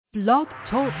Blog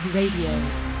Talk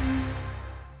Radio.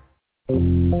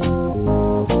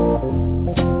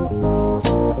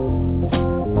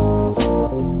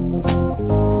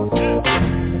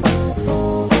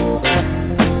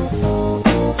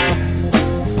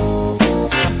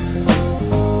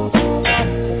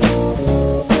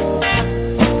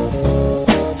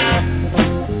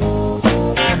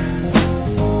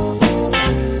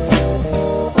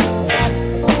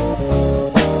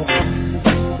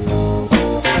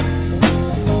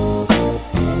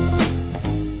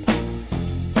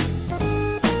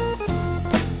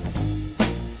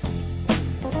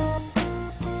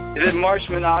 March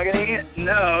Monogamy?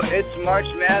 No, it's March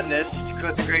Madness.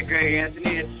 Dakota the Great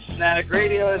Anthony. It's Fanatic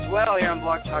Radio as well here on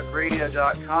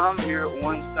blogtalkradio.com. Your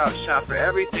one-stop shop for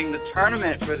everything. The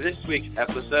tournament for this week's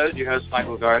episode. Your host,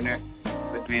 Michael Gardner.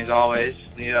 With me as always,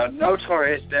 the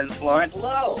notorious Ben Florence.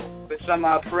 Hello. With some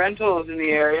parentals in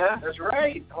the area. That's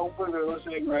right. Hopefully they're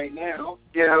listening right now.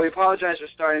 Yeah, we apologize for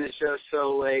starting the show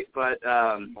so late, but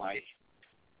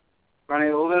running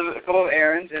a couple of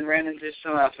errands and ran into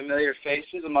some familiar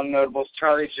faces, among notables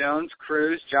Charlie Jones,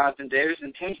 Cruz, Jonathan Davis,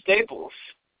 and Tim Staples.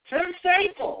 Tim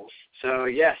Staples! So,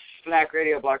 yes, Fanatic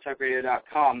Radio,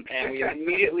 blogtalkradio.com, and we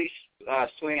immediately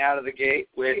swing out of the gate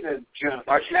with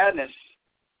March Madness.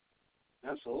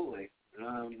 Absolutely.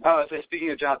 So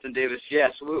speaking of Jonathan Davis,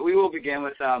 yes, we will begin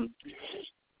with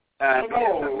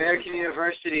American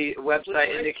University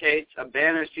website indicates a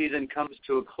banner season comes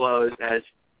to a close as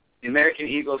the American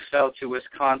Eagles fell to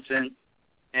Wisconsin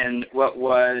in what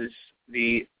was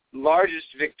the largest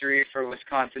victory for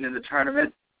Wisconsin in the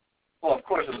tournament. Well, of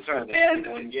course, in the tournament.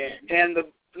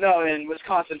 In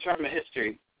Wisconsin tournament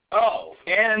history. Oh.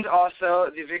 And also,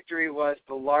 the victory was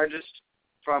the largest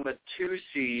from a 2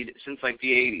 seed since, like, the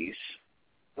 80s.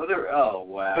 Oh,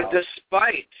 wow. But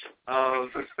despite of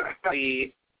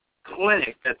the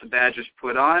clinic that the Badgers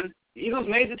put on, the Eagles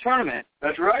made the tournament.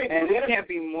 That's right. And we can't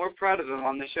be more proud of them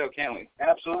on the show, can we?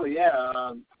 Absolutely,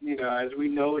 yeah. As we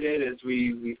noted, as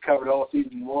we've covered all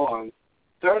season long,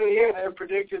 start of the year, they were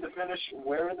predicted to finish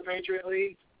where in the Patriot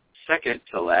League? Second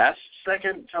to last.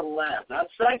 Second to last. Not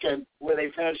second, where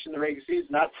they finished in the regular season.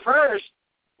 Not first,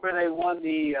 where they won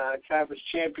the conference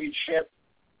championship,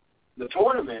 the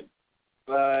tournament.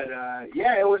 But,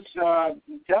 it was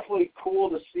definitely cool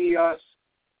to see us.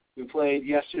 We played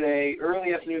yesterday,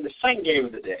 early afternoon, the second game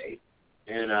of the day,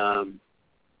 and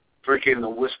first game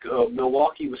of the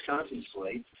Milwaukee, Wisconsin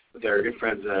slate with our good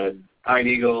friends Iron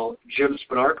Eagle, Jim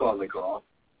Spinarco on the call.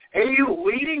 AU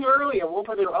leading early, and we'll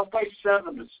put it up by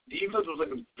 7. The defense was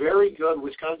looking very good.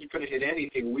 Wisconsin couldn't hit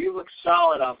anything. We looked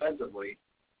solid offensively,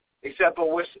 except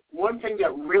for one thing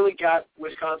that really got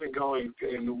Wisconsin going,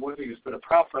 and one thing that's been a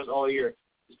problem for us all year,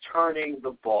 is turning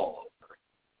the ball over.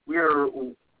 We're,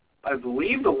 I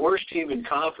believe, the worst team in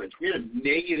conference. We had a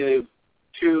negative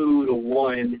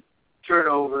 2-to-1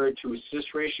 turnover to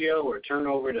assist ratio or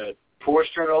turnover to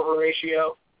forced turnover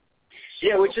ratio.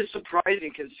 Yeah, which is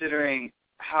surprising considering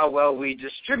how well we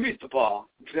distribute the ball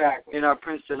in our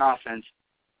Princeton offense.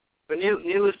 But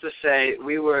needless to say,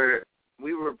 we were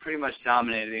pretty much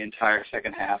dominated the entire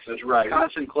second half. That's right.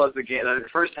 Wisconsin closed the game, the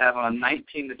first half on a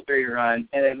 19-3 run,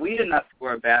 and then we did not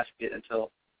score a basket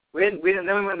until then we went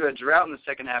into a drought in the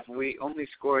second half. We only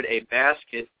scored a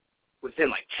basket within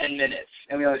like 10 minutes,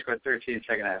 and we only scored 13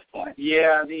 second half points.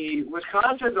 Yeah, the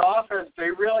Wisconsin's offense, they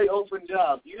really opened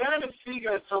up. You had to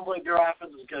figure at some point their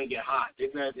offense was going to get hot.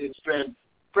 It's been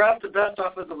perhaps the best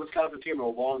offensive Wisconsin team in a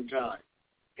long time.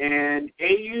 And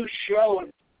AU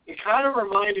showed, it kind of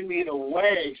reminded me in a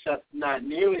way, except not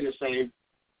nearly the same,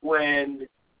 when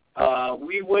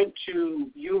we went to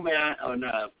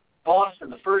Boston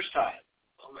the first time.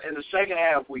 In the second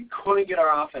half, we couldn't get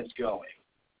our offense going.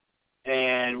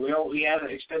 And we had an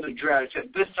extended drought.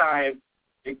 Except this time,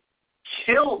 it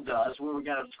killed us. We were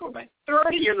going to score by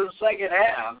 30 in the second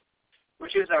half,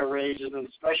 which is outrageous, and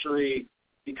especially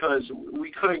because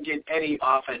we couldn't get any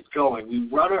offense going.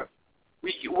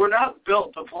 We're not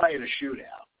built to play in a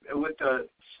shootout. With the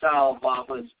style of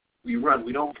offense we run,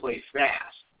 we don't play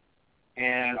fast.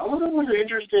 And I wonder what an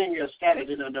interesting stat I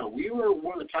did not know. We were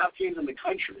one of the top teams in the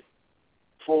country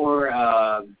for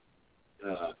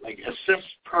assists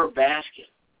per basket.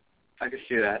 I can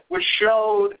see that. Which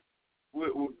showed we're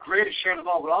great at sharing the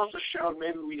ball, but also showed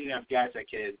maybe we didn't have guys that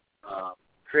could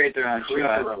create their own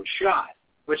shot.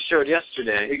 Which showed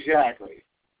yesterday. Exactly.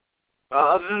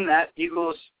 Other than that,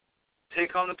 Eagles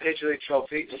take home the Patriot League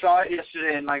trophy. Saw it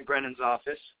yesterday in Mike Brennan's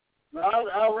office.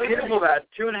 Beautiful, about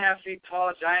 2.5 feet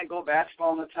tall, giant gold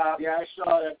basketball on the top. Yeah, I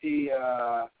saw it at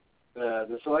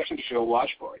the selection show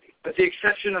watch party. With the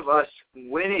exception of us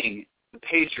winning the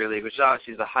Patriot League, which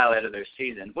obviously is the highlight of their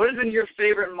season. What has been your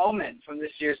favorite moment from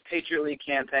this year's Patriot League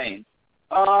campaign?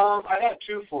 I have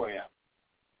two for you.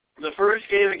 The first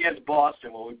game against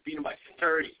Boston, where we beat them by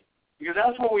 30. Because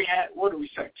that's when we had, what did we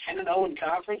start, 10-0 in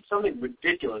conference? Something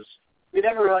ridiculous. We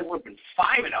never really would have been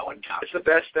 5-0 in conference.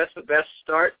 That's the best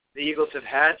start the Eagles have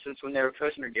had since when they were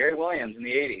coaching under Gary Williams in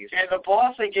the 80s. And the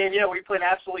Boston game, we played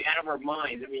absolutely out of our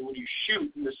minds. I mean, when you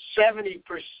shoot in the 70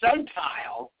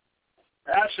 percentile,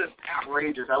 that's just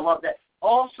outrageous. I love that.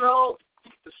 Also,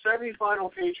 the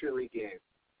semifinal Patriot League game,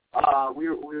 we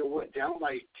were down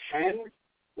by 10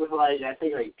 with, I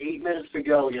think, 8 minutes to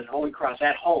go against Holy Cross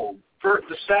at home for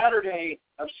the Saturday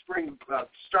of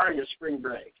starting of spring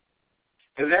break.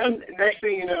 And then, next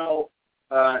thing you know,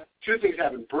 two things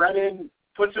happen. Brennan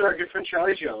puts in our good friend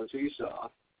Charlie Jones, who you saw.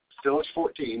 Still is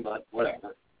 14, but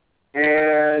whatever.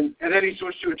 And then he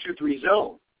switched to a 2-3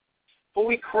 zone. But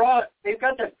they've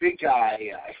got that big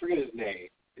guy, I forget his name.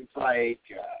 It's like,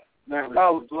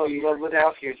 Wadowski.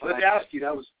 Wadowski,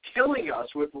 that was killing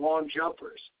us with long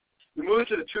jumpers. We moved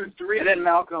to the 2-3. And then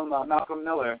Malcolm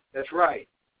Miller. That's right.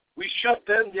 We shut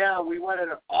them down. We went on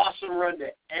an awesome run to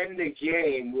end the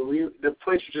game where the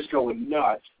place was just going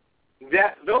nuts.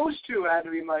 Those two had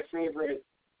to be my favorite.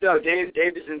 No, Dave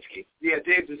Dzinski. Yeah,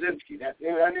 Dave Dzinski.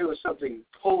 I knew it was something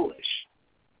Polish.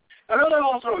 Another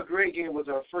also a great game was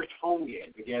our first home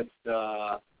game against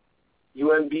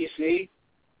UMBC.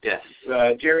 Yes.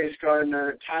 Darius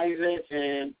Gardner ties it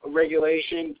and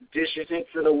regulation dishes it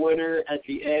for the winner at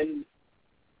the end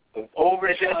of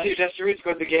overtime. Jesse Reed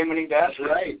scored the game-winning basket.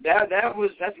 Right. That's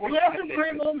one we had some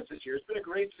great moments this year. It's been a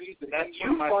great season.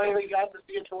 You finally got to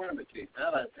see a tournament team. How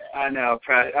about that? I know,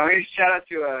 proud. I mean, shout out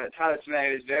to Tyler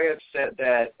Smith, who's very upset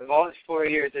that of all his 4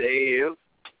 years at AAU,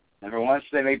 never once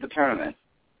did they make the tournament.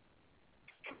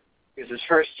 It was his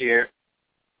first year,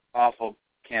 awful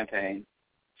campaign.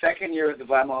 Second year with the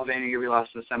Vlad Mulvaney year, we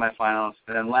lost in the semifinals.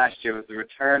 And then last year with the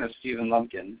return of Stephen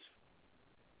Lumpkins.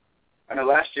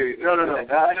 Last year. No.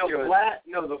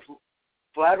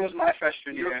 Vlad was my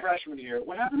freshman year. Your freshman year.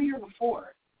 What happened the year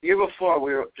before? The year before,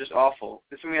 we were just awful.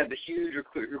 This is when we had the huge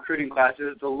recruiting class. It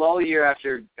was the lull year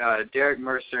after Derek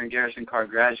Mercer and Garrison Carr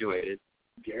graduated.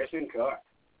 Garrison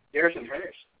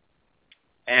Hurst.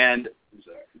 And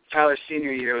Tyler's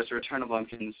senior year was the return of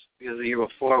Lumpkins because the year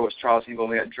before was Charles Hinkle.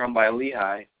 We got drummed by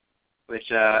Lehigh, which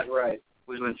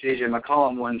was when C.J.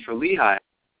 McCollum won for Lehigh.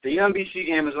 The UMBC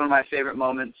game was one of my favorite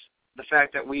moments. The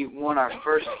fact that we won our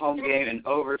first home game in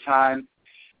overtime.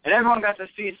 And everyone got to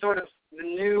see sort of the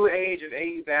new age of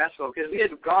AU basketball because we had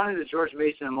gone into George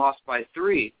Mason and lost by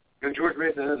 3. And George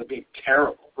Mason ended up being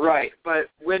terrible. Right. But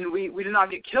when we did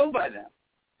not get killed by them,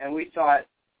 and we thought,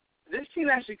 this team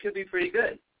actually could be pretty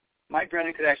good. Mike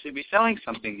Brennan could actually be selling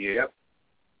something here. Yep.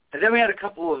 And then we had a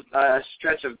couple of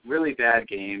stretch of really bad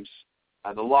games.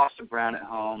 The loss to Brown at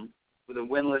home with a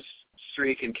winless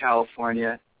streak in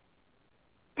California.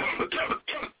 With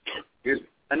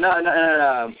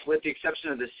the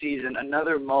exception of the season,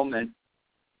 another moment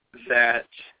that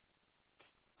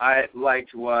I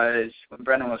liked was when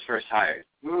Brennan was first hired.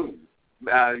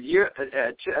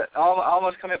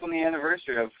 Almost coming up on the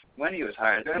anniversary of when he was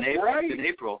hired. In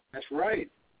April. That's right.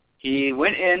 He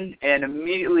went in and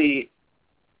immediately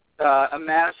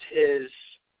amassed his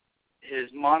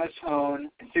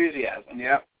monotone enthusiasm.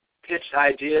 Yep. Pitched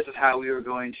ideas of how we were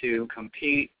going to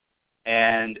compete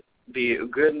and be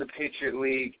good in the Patriot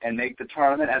League and make the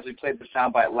tournament, as we played the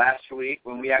soundbite last week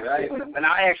when we actually, and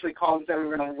I actually called and said we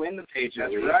were going to win the Patriot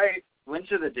League. That's right. Went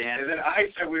to the dance. And then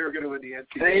I said we were going to win the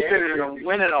NCAA. They said we were going to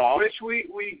win it all. Which we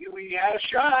had a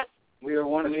shot. We were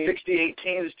one of the 68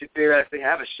 teams to theoretically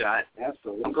have a shot.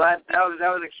 Absolutely. I'm glad that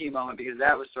was a key moment because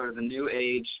that was sort of the new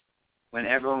age when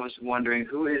everyone was wondering,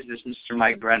 who is this Mr.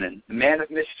 Mike Brennan, the man of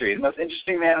mystery, the most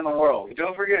interesting man in the world.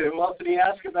 Don't forget, who else did he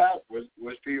ask about was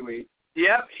Pee-wee.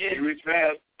 Yep. Pee-wee's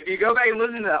fast. If you go back and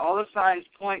listen to that, all the signs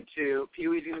point to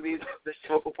Pee-wee's going to be the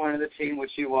focal point of the team,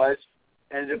 which he was.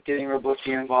 Ended up getting Robucci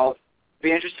involved. It'll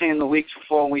be interesting in the weeks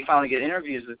before when we finally get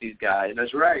interviews with these guys.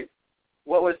 That's right.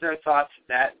 What was their thoughts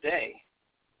that day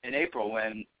in April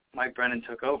when Mike Brennan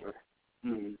took over?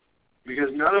 Because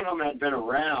none of them had been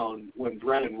around when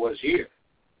Brennan was here.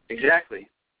 Exactly.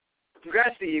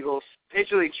 Congrats to the Eagles,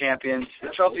 Patriot League champions. The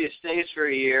trophy stays for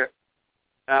a year.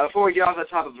 Before we get off the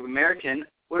top of American,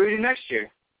 what do we do next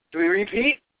year? Do we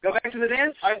repeat? Go back to the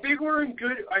dance? I think we're going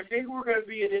to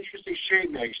be in interesting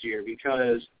shape next year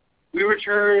because we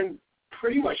return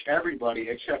pretty much everybody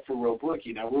except for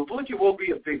Robucki. Now, Robucki will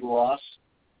be a big loss.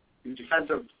 He's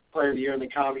Defensive Player of the Year in the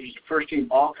conference. He's first team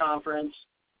all-conference.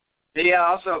 He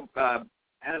also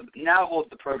now holds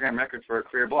the program record for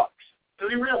career blocks. Does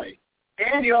he really?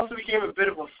 And he also became a bit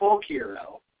of a folk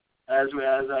hero, as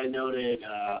I noted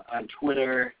on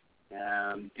Twitter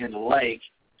and the like.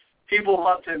 People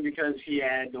loved him because he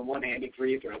had the one-handed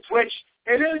free throws, which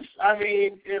it is, I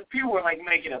mean, if people were, like,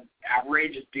 making an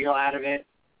outrageous deal out of it,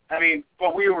 I mean,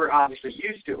 but we were obviously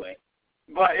used to it.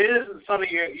 But it isn't something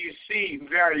you see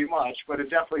very much, but it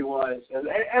definitely was. As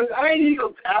Iron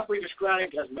Eagle aptly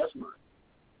described as mesmerizing.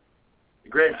 A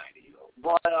great Iron Eagle.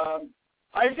 But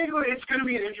I think it's going to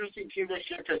be an interesting team this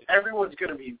year because everyone's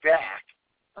going to be back,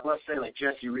 unless, say, like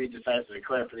Jesse Reed decides to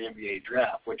declare for the NBA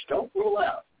draft, which don't rule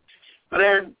out. But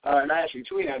then, and I actually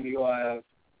tweeted at me,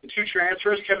 the two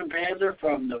transfers, Kevin Panzer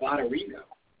from Nevada Reno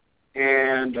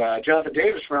and Jonathan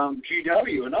Davis from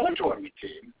GW, another tournament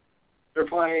team. They're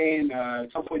playing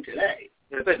at some point today.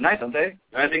 They play tonight, don't they?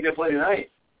 I think they play tonight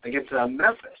against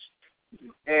Memphis.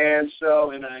 And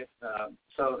so, and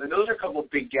those are a couple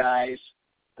of big guys.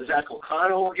 Zach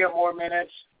O'Connell will get more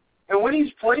minutes. And when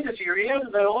he's played this year, he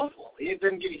hasn't been awful. He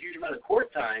didn't get a huge amount of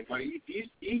court time, but he's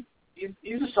a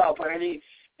solid player, and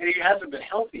he hasn't been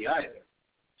healthy either.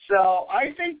 So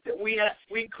I think that we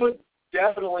could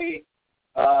definitely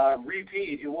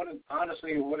repeat. It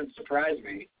wouldn't surprise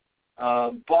me.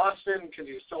 Boston, because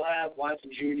you still have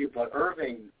Watson Jr., but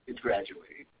Irving is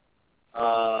graduating.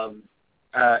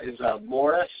 Is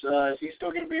Morris, is he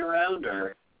still going to be around?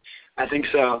 Or I think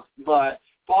so. But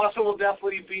Boston will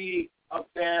definitely be up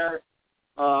there.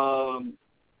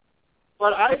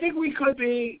 But I think we could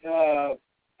be,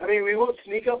 we won't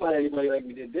sneak up on anybody like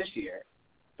we did this year.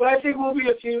 But I think we'll be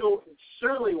a team to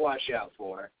certainly watch out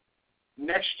for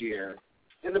next year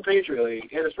in the Patriot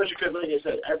League, and especially because, like I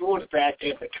said, everyone's back. They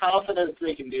have the confidence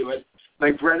they can do it.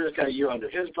 Like Brendan's got a year under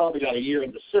his belt. He got a year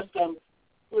in the system.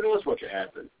 Who knows what could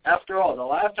happen? After all, the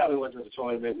last time we went to the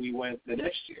tournament, we went the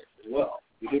next year as well.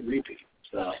 We did repeat.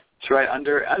 So that's right,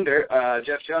 under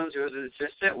Jeff Jones, who was an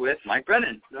assistant with Mike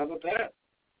Brennan. How about that?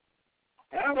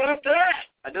 How about that?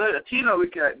 I know a team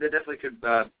that definitely could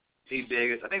be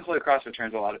big. I think Holy Cross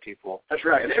returns a lot of people. That's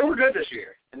right. And they were good this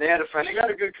year. And they had they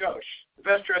got a good coach. The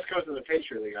best dressed coach in the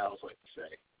Patriot League, I always like to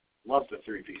say. Love the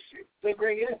 3-piece team. They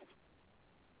bring in.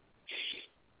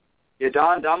 Yeah,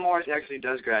 Don Morris actually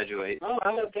does graduate. Oh,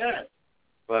 how about that?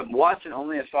 But Watson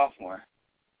only a sophomore.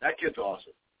 That kid's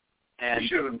awesome. And he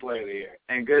should have been player of the year.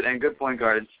 And good point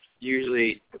guards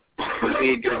usually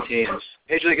lead good teams.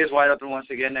 Patriot League is wide open once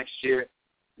again next year.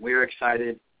 We're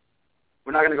excited.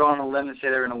 We're not going to go on a limb and say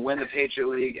they're going to win the Patriot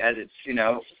League as it's,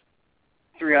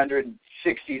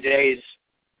 360 days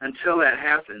until that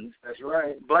happens. That's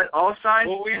right. But all signs...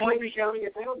 Well, we will be counting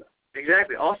it down, though.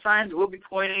 Exactly. All signs will be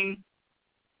pointing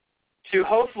to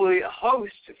hopefully a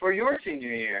host for your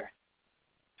senior year.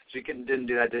 We didn't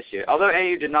do that this year. Although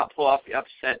AU did not pull off the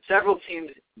upset, several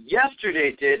teams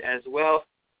yesterday did as well,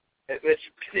 which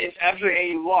after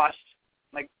AU lost,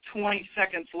 like 20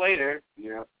 seconds later,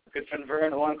 good friend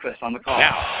Vern Lundquist on the call.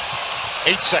 Now,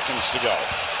 8 seconds to go.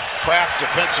 Kraft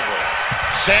defensively.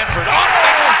 Sanford.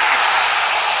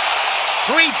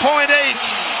 3.8.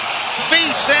 V.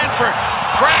 Sanford.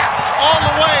 Kraft all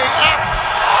the way up.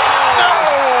 No!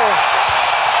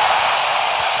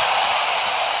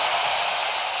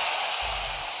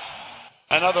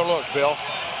 Another look, Bill.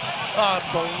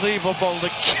 Unbelievable. The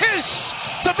kiss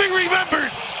to be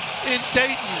remembered in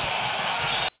Dayton.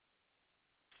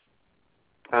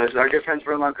 This is our good friend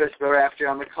Vern Lundquist, Bill Rafter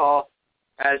on the call.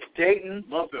 As Dayton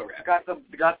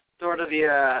got sort of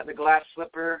the glass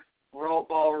slipper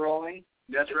ball rolling.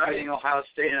 That's right. Beating Ohio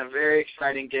State in a very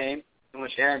exciting game in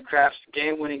which Aaron Kraft's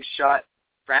game-winning shot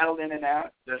rattled in and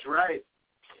out. That's right.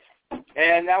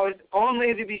 And that was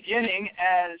only the beginning,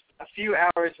 as a few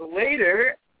hours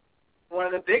later, one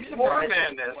of the big surprises.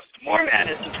 More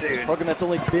madness ensued. Program that's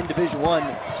only been Division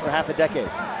I for half a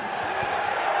decade.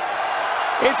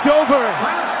 It's over.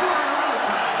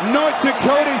 North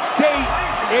Dakota State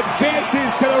advances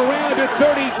to the round of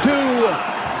 32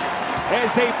 as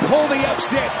they pull the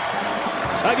upset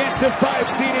against the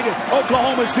 5-seeded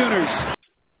Oklahoma Sooners.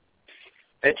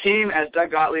 A team, as Doug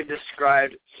Gottlieb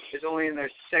described, is only in their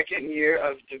second year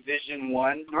of Division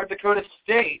I. North Dakota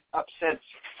State upsets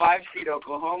 5-seed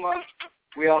Oklahoma.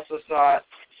 We also saw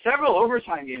several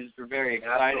overtime games that were very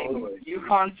exciting.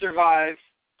 UConn survived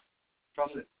from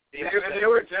They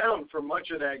were down for much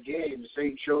of that game.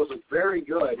 St. Joe's looked very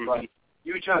good, but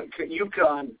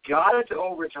UConn got it to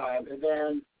overtime, and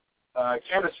then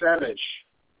Kenneth Savage,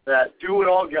 that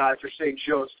do-it-all guy for St.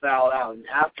 Joe's, fouled out, and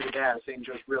after that, St.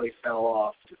 Joe's really fell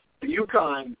off.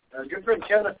 UConn, good friend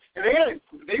Kenneth, and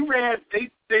they ran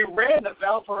the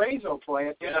Valparaiso play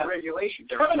at the end of regulation.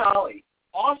 Kevin Ollie,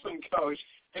 awesome coach,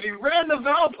 and he ran the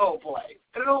Valpo play,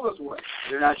 and it almost worked.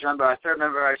 They're not joined by our third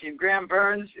member of our team, Graham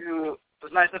Burns, who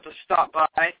was nice enough to stop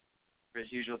by for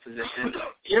his usual position.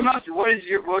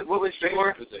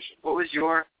 What was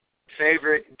your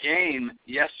favorite game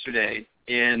yesterday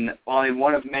in only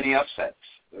one of many upsets?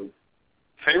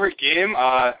 Favorite game?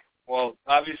 Well,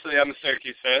 obviously I'm a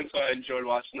Syracuse fan, so I enjoyed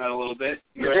watching that a little bit.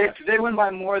 Did they win by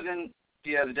more than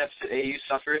the deficit AU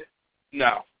suffered?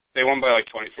 No. They won by like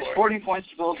 24. 40 points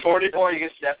to build 44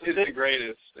 against deficit. It's the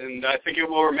greatest, and I think it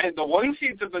will remain. The one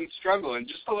seeds have been struggling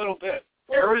just a little bit.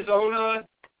 Arizona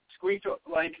squeaked,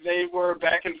 like they were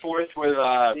back and forth with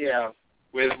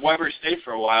Weber State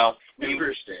for a while.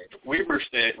 Weber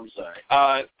State. I'm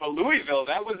sorry. But Louisville,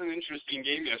 that was an interesting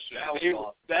game yesterday.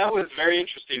 That was very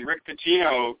interesting. Rick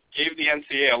Pitino gave the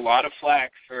NCAA a lot of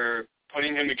flack for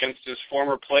putting him against his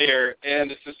former player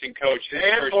and assistant coach.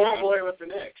 And ball boy with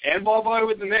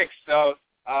the Knicks. So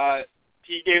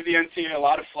he gave the NCAA a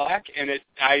lot of flack, and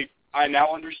I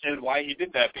now understand why he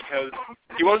did that, because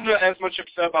he wasn't as much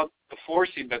upset about the 4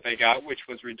 seed that they got, which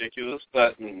was ridiculous,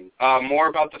 but more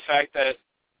about the fact that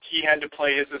he had to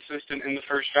play his assistant in the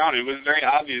first round. It was very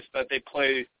obvious that they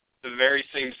play the very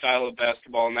same style of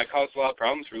basketball, and that caused a lot of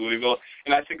problems for Louisville.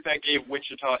 And I think that gave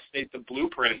Wichita State the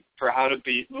blueprint for how to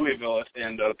beat Louisville if they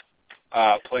end up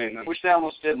playing them. Which they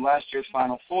almost did in last year's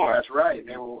Final Four. That's right.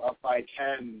 They were up by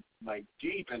 10, like,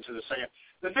 deep into the second.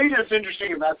 The thing that's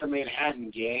interesting about the Manhattan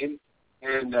game,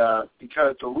 and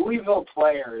because the Louisville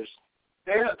players,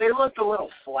 they looked a little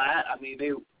flat. I mean,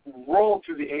 they rolled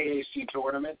through the AAC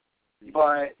tournament.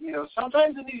 But,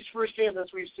 sometimes in these first games,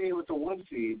 as we've seen with the 1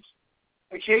 seeds,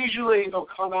 occasionally they'll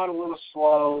come out a little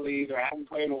slowly. They haven't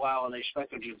played in a while, and they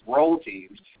expect to just roll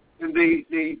teams. And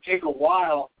they take a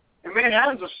while. And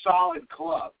Manhattan's a solid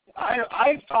club.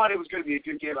 I thought it was going to be a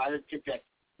good game. I didn't think that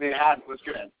Manhattan was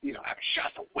going to, have a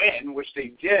shot to win, which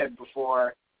they did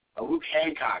before Luke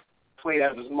Hancock played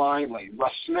out of his mind late.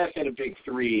 Russ Smith hit a big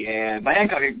 3, and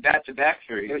Hancock hit back-to-back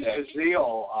 3.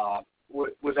 Fazil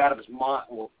was out of his mind.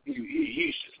 Well, he's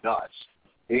just nuts.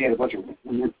 He had a bunch of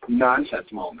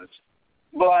nonsense moments.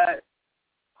 But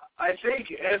I think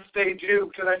if they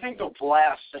do, because I think they'll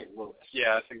blast St. Louis.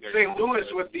 Yeah, I think they're St. Louis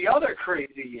with the other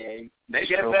crazy game. They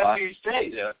get FU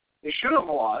State. Yeah. They should have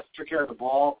lost, took care of the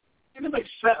ball. They did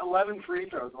 11 free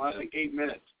throws in the last 8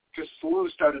 minutes because SLU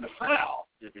started to foul.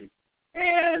 Mm-hmm.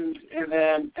 And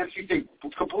then NC State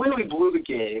completely blew the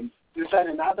game,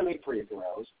 decided not to make free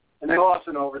throws, and they lost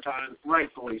in overtime,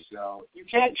 rightfully so. You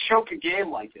can't choke a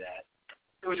game like that.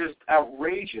 It was just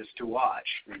outrageous to watch.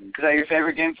 Mm-hmm. Is that your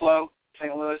favorite game, Flo?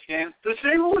 St. Louis game? The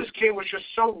St. Louis game was just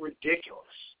so ridiculous.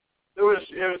 It was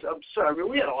absurd. I mean,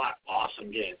 we had a lot of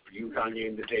awesome games. The UConn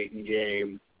game, the Dayton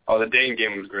game. Oh, the Dayton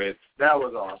game was great. That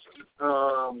was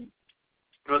awesome.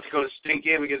 North Dakota State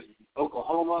game against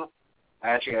Oklahoma.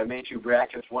 Actually, I made 2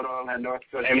 brackets. One of them had North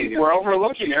Dakota State. And we're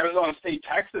overlooking Arizona State,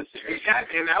 Texas here.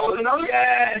 Exactly, and that was another.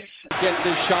 Yes! Gets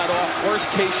this shot off. Worst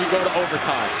case, you go to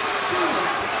overtime.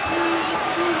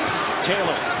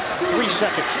 Taylor, 3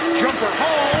 seconds. Jumper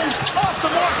home. Off the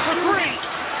mark for 3.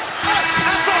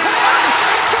 At the horn.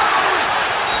 Goes!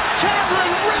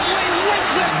 Cameron Ridley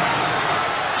wins it.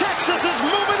 Texas is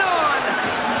moving on.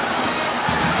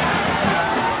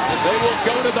 They will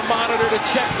go to the monitor to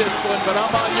check this one, but I'm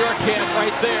on your camp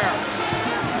right there.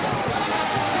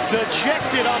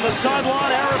 Dejected on the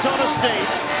sideline, Arizona State.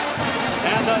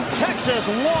 And the Texas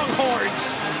Longhorns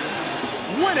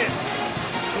win it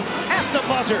at the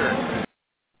buzzer.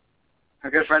 Our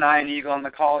good friend Ian Eagle on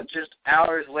the call just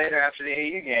hours later after the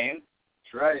AU game.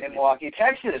 That's right. In Milwaukee,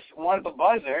 Texas won at the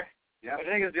buzzer. Yeah. Which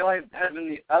I think is the only, has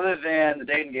been other than the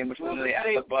Dayton game, which was really at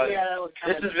the buzzer. Yeah,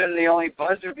 this has been the only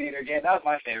buzzer beater game. That was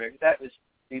my favorite. That was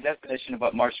the definition of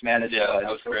what March Madness was. Yeah, that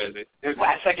was crazy. It was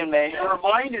last second May. It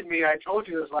reminded me, I told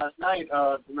you this last night,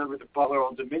 remember the Butler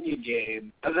Old Dominion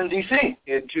game? That was in D.C.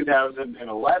 In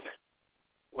 2011.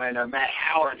 When Matt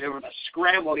Howard, there was a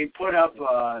scramble, he put up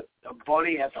a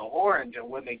bunny at the horn to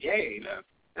win the game. Yeah.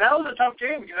 And that was a tough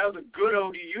game because that was a good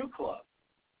ODU club.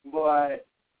 But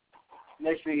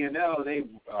next thing you know,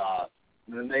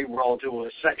 then they rolled to a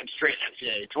second straight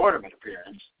NCAA tournament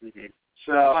appearance. Mm-hmm.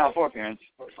 So Final Four appearance.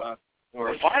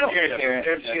 Or final appearance.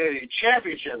 NCAA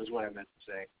championship is what I meant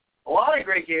to say. A lot of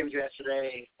great games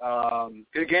yesterday.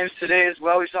 Good games today as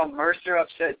well. We saw Mercer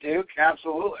upset Duke.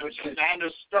 Absolutely. Which is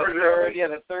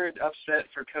the third upset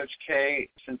for Coach K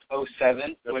since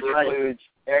 2007, which right. includes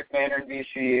Eric Manner and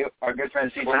VCU, our good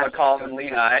friend C.J. McCollum and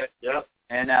Lehigh. Yep.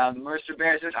 And Mercer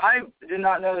Bears, which I did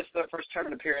not know this is their first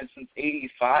tournament appearance since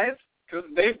 '85. Because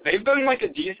they've been like a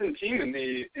decent team in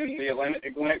the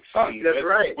Atlantic Sun. That's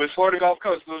right. With Florida Gulf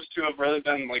Coast, those two have really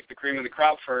been like the cream of the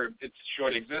crop for its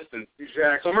short existence.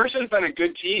 Exactly. So Mercer's been a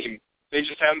good team. They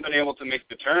just haven't been able to make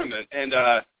the tournament. And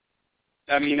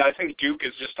I mean, I think Duke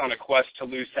is just on a quest to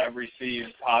lose every seed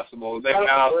possible. They've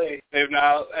lost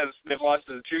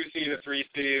to the 2 seed, a 3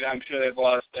 seed. I'm sure they've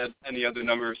lost at any other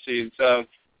number of seeds. So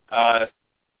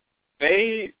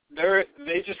they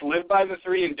just live by the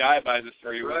 3 and die by the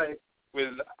 3. Right.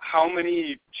 With how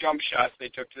many jump shots they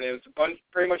took today. It was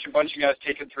pretty much a bunch of guys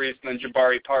taking threes, and then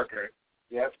Jabari Parker.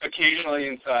 Yep. Occasionally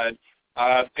inside.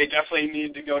 They definitely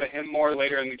need to go to him more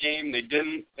later in the game. They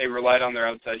didn't. They relied on their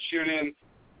outside shooting.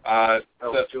 That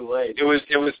was too late. It was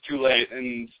too late,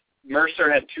 and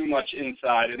Mercer had too much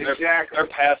inside, and their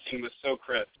passing was so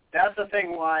crisp. That's the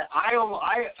thing why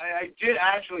I did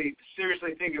actually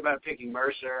seriously think about picking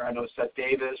Mercer. I know Seth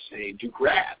Davis, a Duke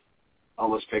grad,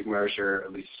 almost picked Mercer.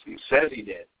 At least he says he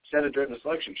did. Said it during the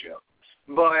selection show.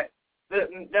 But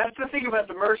that's the thing about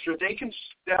the Mercer.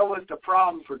 That was the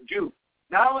problem for Duke.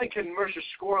 Not only can Mercer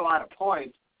score a lot of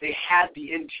points, they had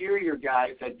the interior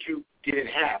guys that Duke didn't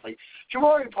have. Like,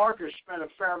 Jabari Parker spent a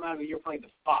fair amount of the year playing the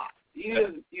 5. He's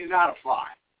not a 5.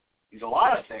 He's a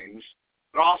lot of things,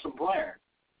 an awesome player,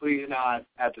 but he's not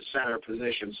at the center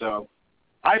position. So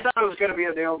I thought it was going to be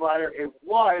a nail-biter. It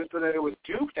was, but then it was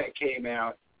Duke that came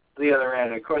out the other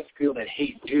end. And, of course, the people that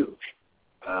hate Duke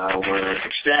were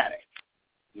ecstatic,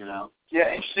 you know?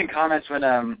 Yeah, interesting comments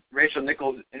when Rachel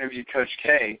Nichols interviewed Coach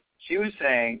K. She was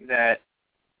saying that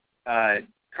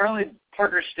currently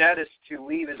Parker's status to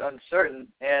leave is uncertain,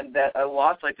 and that a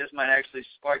loss like this might actually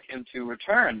spark him to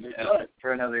return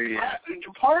for another year.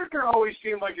 Parker always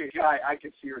seemed like a guy I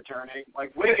could see returning.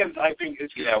 Like Wiggins, I think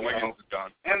is going to go. Wiggins is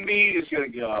gone. Embiid is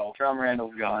going to go. Tom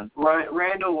Randall's gone.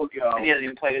 Randall will go. And he hasn't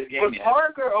even played his game yet. But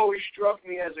Parker always struck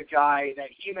me as a guy that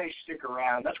he may stick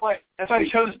around. That's why he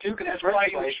chose Duke in his first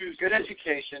place. Good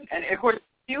education, and of course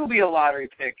he will be a lottery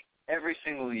pick every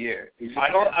single year. I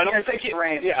don't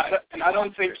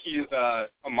think he's a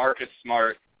Marcus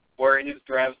Smart, where his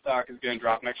draft stock is going to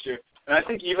drop next year. And I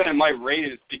think even it might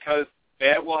raise because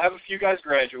we'll have a few guys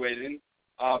graduating,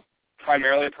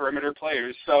 primarily perimeter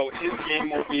players. So his game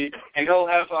will be, and he'll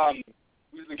have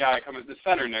who's the guy coming, the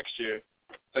center next year,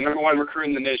 the number 1 recruit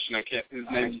in the nation. His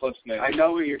name slips me. I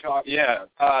know who you're talking about.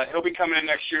 Yeah, he'll be coming in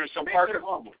next year. So Parker.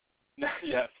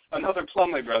 Yeah, another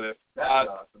Plumlee brother. That's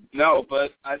awesome. No,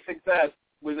 but I think that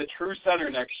with a true center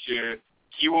next year,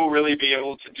 he will really be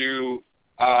able to do.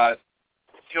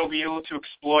 He'll be able to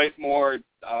exploit more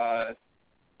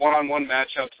one-on-one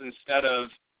matchups instead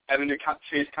of having to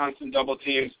face constant double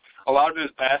teams. A lot of his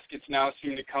baskets now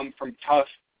seem to come from tough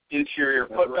interior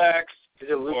putbacks. Is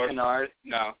it Luke Kennard?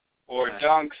 No, or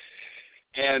dunks,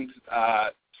 and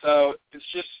so it's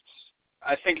just.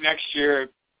 I think next year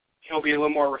he'll be a little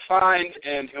more refined,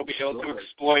 and he'll be able to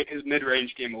exploit his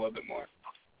mid-range game a little bit more.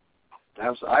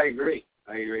 I agree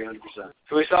 100%.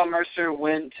 So we saw Mercer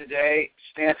win today.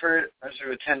 Stanford, Mercer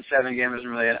with 10-7 game wasn't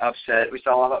really an upset. We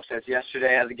saw a lot of upsets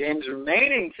yesterday. As the games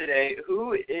remaining today,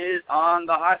 who is on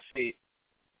the hot seat?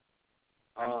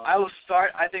 I will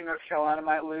start. I think North Carolina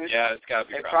might lose. Yeah, it's got to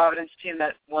be a Providence team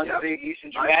that won the Big East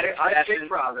in dramatic fashion. I think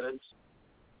Providence.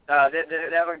 They have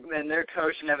their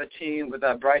coach and have a team with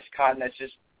Bryce Cotton that's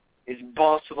just is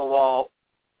balls to the wall,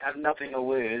 have nothing to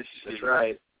lose. That's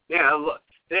right. Yeah, look,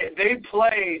 they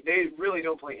really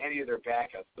don't play any of their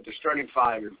backups, but their starting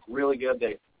 5 are really good.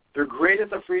 They're great at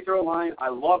the free throw line. I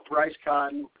love Bryce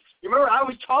Cotton. You remember I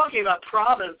was talking about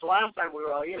Providence the last time we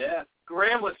were all here. Yeah.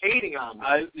 Graham was hating on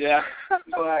me.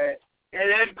 But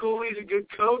Ed Cooley's a good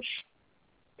coach,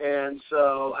 and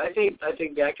so I think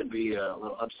that could be a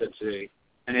little upset today.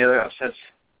 Any other upsets?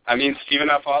 I mean,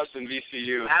 Stephen F. Austin,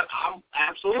 VCU.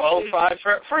 Absolutely. 12-5.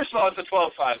 First of all, it's a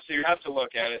 12-5, so you have to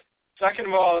look at it. Second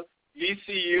of all,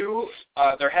 VCU,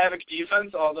 their Havoc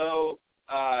defense, although,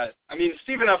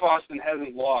 Stephen F. Austin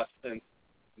hasn't lost since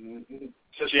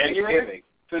January?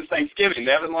 Since Thanksgiving.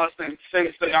 They haven't lost since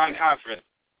the non-conference.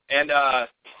 And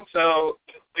so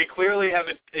they clearly have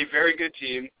a very good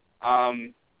team.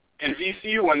 And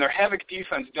VCU, when their Havoc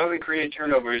defense doesn't create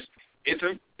turnovers, it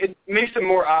makes it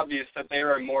more obvious that they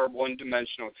are a more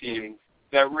one-dimensional team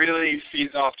that really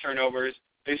feeds off turnovers.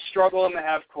 They struggle in the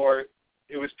half court.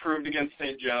 It was proved against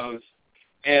St. Joe's.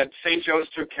 And St. Joe's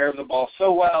took care of the ball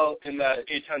so well in that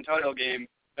A-10 title game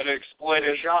that it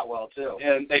exploited. They shot well, too.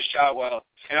 And they shot well.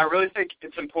 And I really think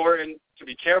it's important to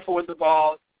be careful with the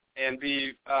ball and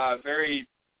be very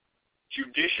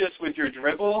judicious with your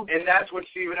dribble. And that's what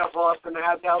Stephen F. Austin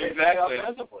has how they play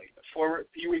offensively. For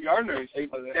Pee Wee Gardner.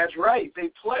 That's right. They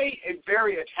play a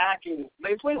very attacking.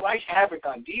 They play like Havoc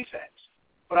on defense.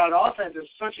 But on offense, it's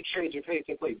such a change of pace.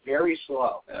 They play very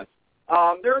slow. Yeah.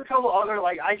 There are a couple other,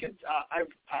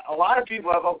 a lot of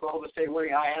people have Oklahoma State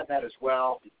winning. I had that as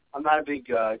well. I'm not a big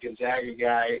Gonzaga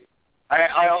guy.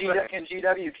 Can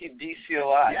GW keep DC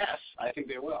alive? Yes, I think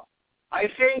they will. I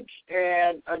think,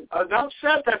 and an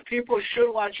upset that people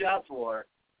should watch out for,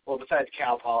 well, besides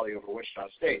Cal Poly over Wichita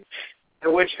State,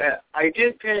 in which I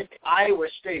did pick Iowa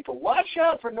State, but watch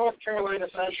out for North Carolina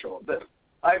Central.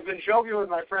 I've been joking with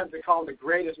my friends that call them the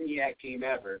greatest MEAC team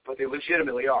ever, but they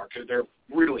legitimately are because they're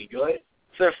really good.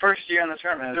 It's their first year in the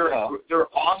tournament as well. They're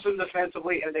awesome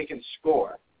defensively, and they can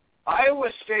score. Iowa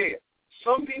State,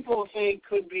 some people think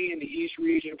could be in the East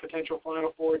region, potential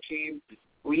Final Four team,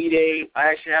 Elite Eight. I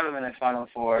actually have them in the Final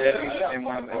Four. Yeah. In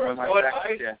one of my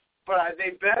brackets, But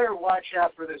they better watch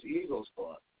out for this Eagles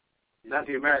club, not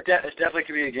the Americans. It definitely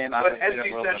could be a game. But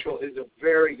NC Central is a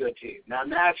very good team. Now,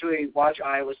 naturally, watch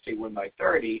Iowa State win by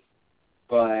 30,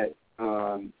 but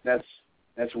that's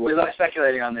what we love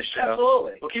speculating on this show.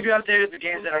 Absolutely. We'll keep you updated with the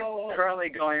games that are currently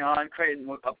going on. Creighton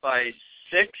up by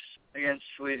 6 against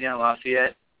Louisiana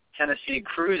Lafayette. Tennessee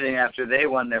cruising after they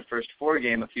won their first 4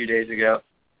 game a few days ago.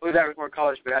 We'll be back with more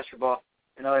college basketball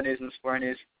and other news and sport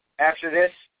news. After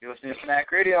this, you're listening to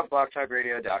Fanatic Radio,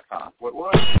 blogtalkradio.com. What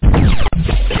was?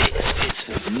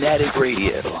 It's Fanatic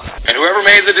Radio. And whoever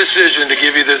made the decision to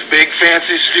give you this big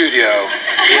fancy studio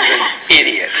is an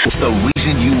idiot. The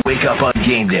reason you wake up on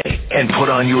game day and put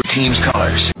on your team's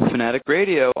colors. Fanatic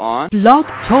Radio on Blog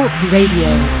Talk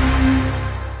Radio.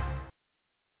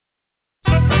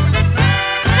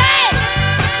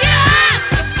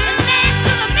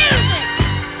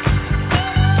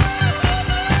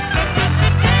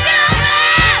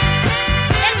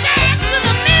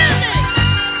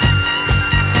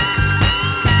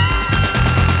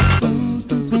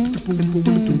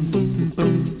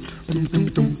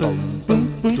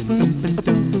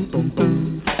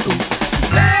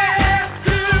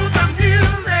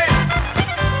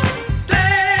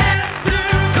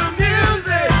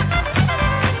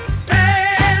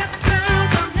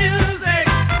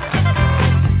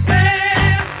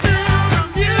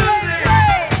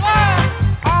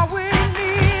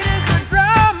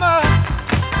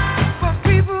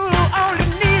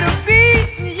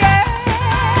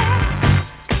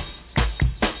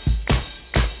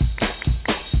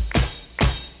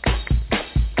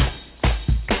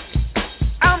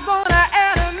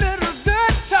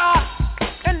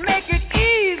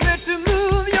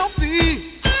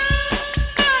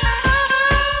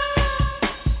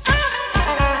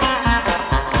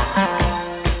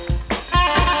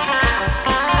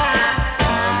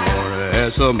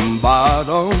 Some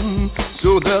bottom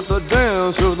so that the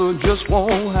dancer just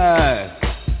won't hide.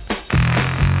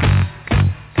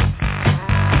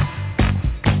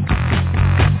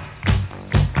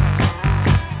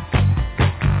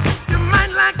 You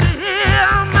might like to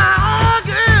hear my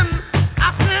organ. I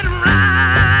fit 'em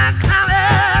right, kinda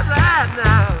right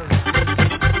now.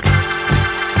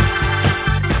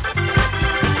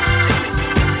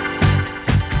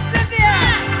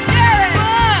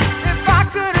 If I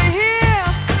could hear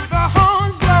the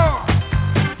horns blow,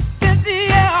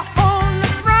 Cynthia on the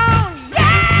throne,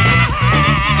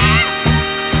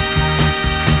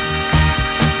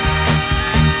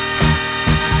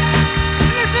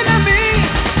 listen to me,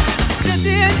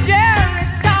 Cynthia and Jerry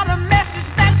got a message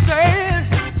that says,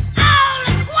 all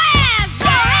is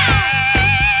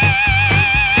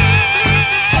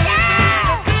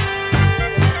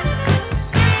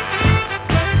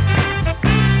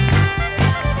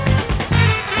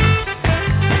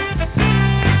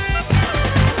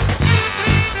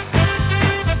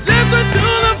listen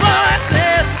to the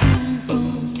voices.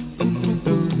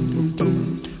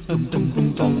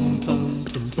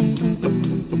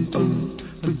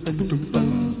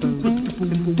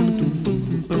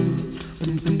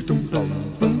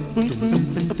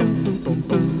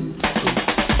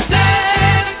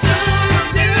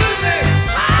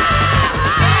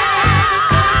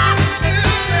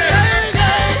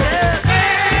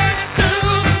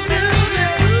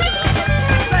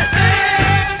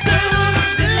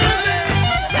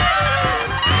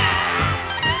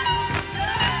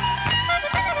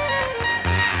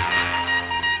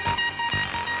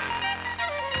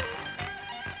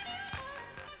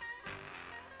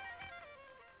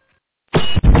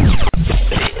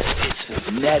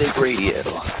 Fanatic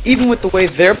Radio. Even with the way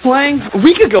they're playing,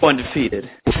 we could go undefeated.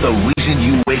 The reason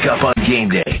you wake up on game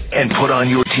day and put on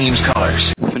your team's colors.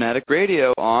 Fanatic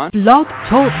Radio on Blog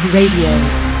Talk Radio.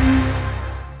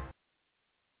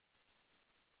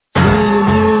 And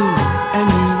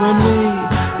you and me,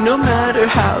 no matter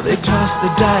how they toss the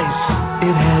dice,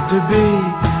 it had to be.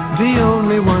 The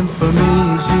only one for me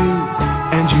is you,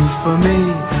 and you for me.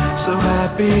 So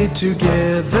happy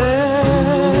together,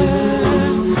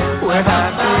 we're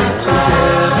happy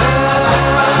together,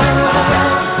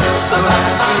 so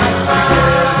happy together.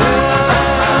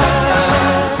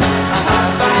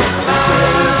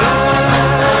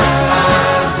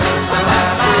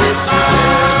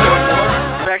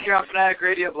 here on Fanatic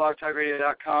Radio,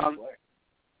 blogtalkradio.com.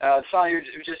 The song you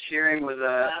were just hearing was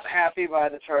Happy by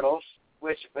the Turtles,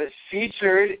 which was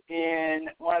featured in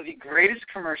one of the greatest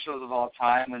commercials of all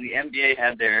time when the NBA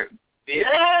had their big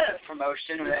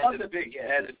promotion. When they had the big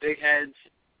heads,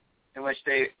 in which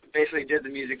they basically did the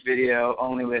music video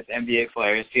only with NBA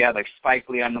players. So you had like Spike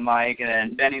Lee on the mic, and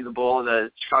then Benny the Bull, the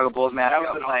Chicago Bulls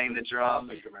mascot, playing the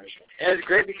drums. It was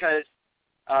great because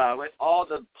with all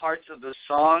the parts of the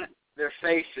song, their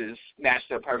faces matched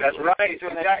up perfectly. That's right. So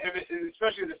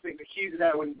especially the key to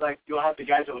that when like you'll have the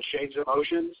guys that will change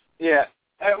emotions. Yeah.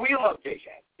 We love Big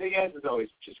Head. Big Head is always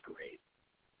just great.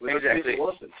 Exactly.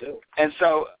 Wilson too. And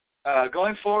so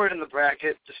going forward in the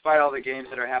bracket, despite all the games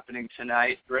that are happening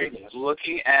tonight,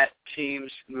 looking at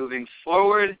teams moving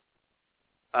forward,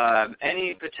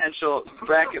 any potential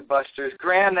bracket busters,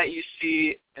 Graham, that you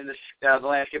see in the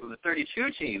landscape of the 32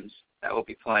 teams that will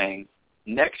be playing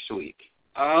next week.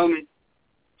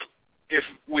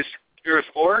 If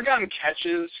Oregon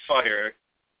catches fire,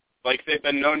 like they've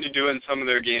been known to do in some of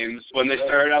their games, when they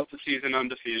started out the season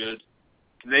undefeated,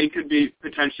 they could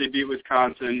potentially beat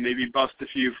Wisconsin, maybe bust a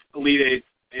few Elite Eights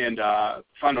and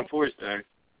Final Fours there.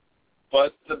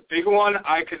 But the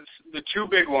two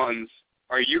big ones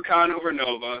are UConn over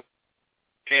Nova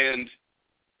and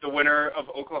the winner of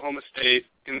Oklahoma State,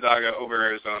 Gonzaga over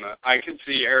Arizona. I could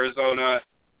see Arizona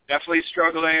definitely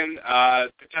struggling,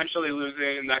 potentially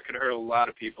losing, and that could hurt a lot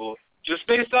of people. Just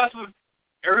based off of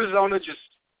Arizona, just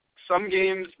some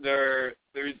games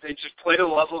they just play to the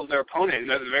level of their opponent, and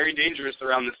that's very dangerous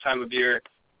around this time of year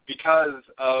because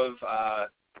of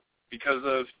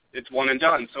it's one and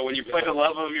done. So when you play to the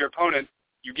level of your opponent,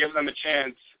 you give them a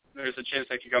chance. There's a chance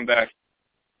they can come back.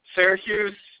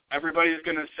 Syracuse, everybody's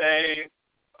going to say,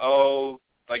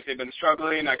 like they've been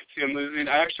struggling. I could see them losing.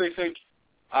 I actually think.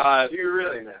 Do you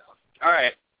really know? All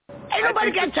right. Ain't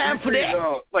nobody got time for that.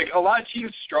 Like a lot of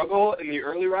teams struggle in the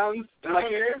early rounds. And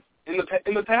like in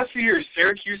the past few years,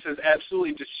 Syracuse has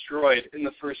absolutely destroyed in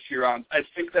the first few rounds. I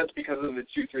think that's because of the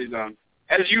 2-3 zone.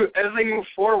 As they move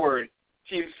forward,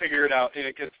 teams figure it out,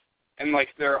 and like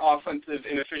their offensive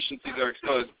inefficiencies are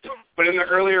exposed. But in the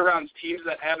earlier rounds, teams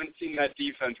that haven't seen that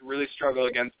defense really struggle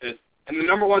against it. And the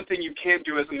number one thing you can't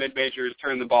do as a mid-major is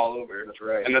turn the ball over. That's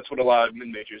right. And that's what a lot of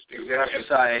mid-majors do. Exactly.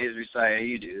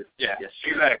 You do. Yeah, yes,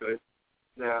 exactly.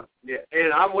 Yeah.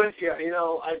 And I'm with you.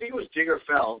 I think it was Digger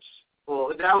Phelps. Well,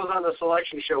 that was on the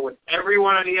selection show with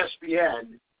everyone on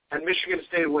ESPN and Michigan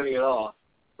State winning it all.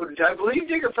 But I believe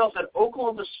Digger Phelps had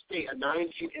Oklahoma State a 9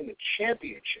 seed in the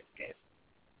championship game.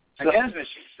 Against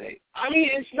Michigan State. I mean,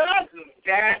 it's not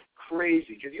that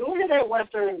crazy because you look at that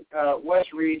Western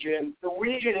West region. The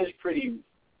region is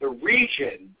the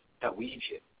Ouija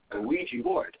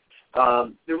board.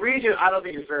 The region I don't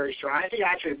think is very strong. I think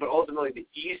actually, but ultimately the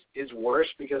East is worse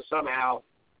because somehow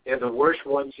they have the worst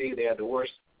 1 seed, they have the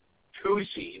worst 2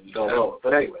 seed.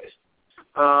 But anyways,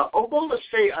 Oklahoma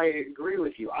State, I agree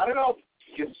with you. I don't know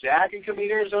if Gonzaga can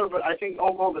beat Arizona, but I think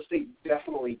Oklahoma State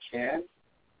definitely can.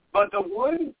 But the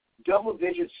one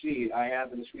double-digit seed I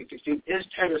have in the Sweet 16 is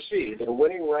Tennessee. They're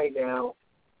winning right now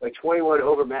by 21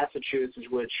 over Massachusetts,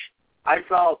 which I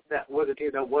felt that was a team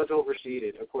that was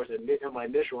overseeded. Of course, in my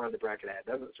initial round of the bracket, I had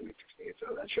them in the Sweet 16,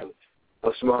 so that shows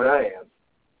how smart I am.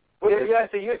 So you have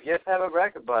to have a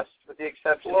bracket bust, with the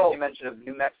exception, as you mentioned, of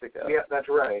New Mexico. Yeah, that's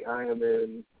right. I am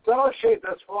in solid shape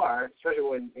thus far, especially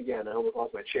when, again, I almost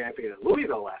lost my champion in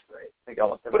Louisville last night.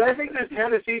 But I think the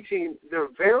Tennessee team, they're a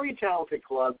very talented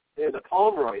club. They're the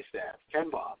Pomeroy staff,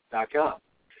 KenBob.com.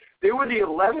 They were the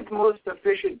 11th most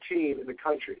efficient team in the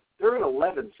country. They're an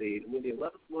 11th seed, and they're the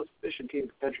 11th most efficient team in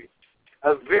the country.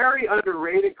 A very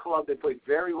underrated club. They played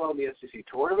very well in the SEC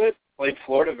tournament. Played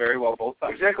Florida very well both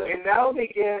times. Exactly. And now they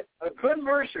get a good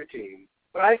Mercer team.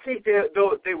 But I think they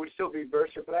would still be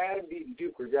Mercer, but I had them beaten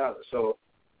Duke regardless. So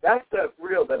that's the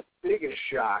biggest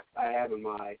shock I have in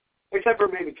my, except for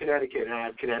maybe Connecticut, and I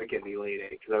have Connecticut in the Elite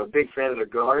Eight because I'm a big fan of their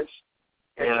guards.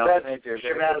 And Shabazz Napier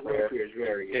is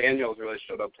very good. Daniels really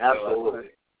showed up. Absolutely.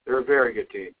 They're a very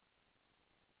good team.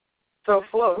 So,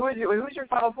 Flo, who's your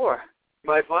Final Four?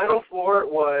 My Final Four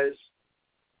was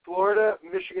Florida,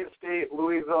 Michigan State,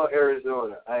 Louisville,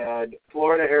 Arizona. I had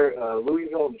Florida,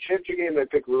 Louisville in the championship game. I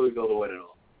picked Louisville to win it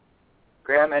all.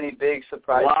 Graham, any big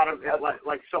surprises? A lot of,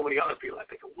 like so many other people, I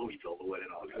picked Louisville to win it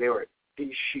all. They were a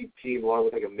D-sheet team along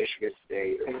with like a Michigan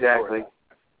State. Exactly.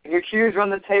 Can your Qs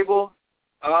run the table?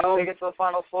 Make it to the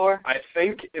Final Four? I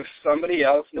think if somebody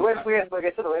else... Like I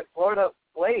said, the way Florida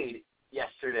played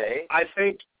yesterday... I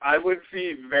think I would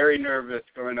be very nervous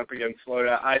going up against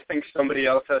Florida. I think somebody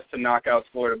else has to knock out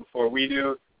Florida before we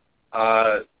do.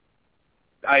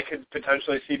 I could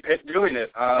potentially see Pitt doing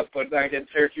it. But then again,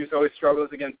 Syracuse always struggles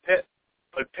against Pitt.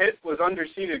 But Pitt was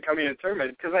underseeded coming into the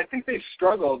tournament because I think they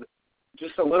struggled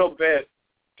just a little bit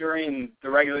during the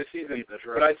regular season. That's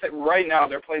right. But I'd say right now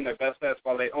they're playing their best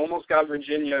basketball. They almost got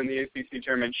Virginia in the ACC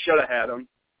tournament. Should have had them.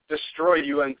 Destroyed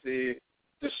UNC.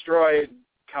 Destroyed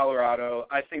Colorado.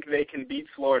 I think they can beat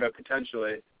Florida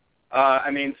potentially.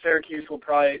 Syracuse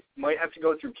might have to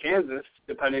go through Kansas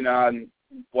depending on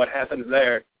what happens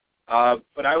there.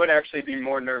 But I would actually be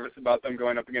more nervous about them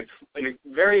going up against a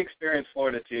very experienced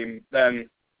Florida team than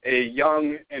a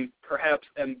young and perhaps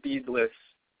Embiid-less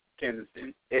Kansas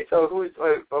team. So what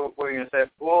are you going to say?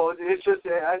 Well, it's just,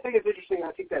 I think it's interesting.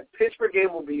 I think that Pittsburgh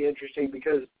game will be interesting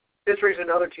because Pittsburgh's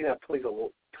another team that plays a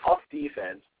tough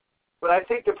defense. But I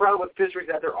think the problem with Pittsburgh is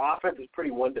that their offense is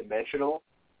pretty one-dimensional.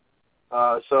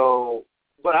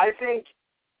 But I think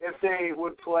if they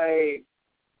would play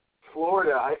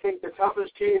Florida, I think the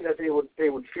toughest team that they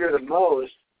would fear the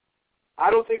most,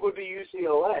 I don't think would be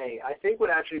UCLA. I think would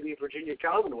actually be Virginia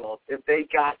Commonwealth if they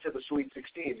got to the Sweet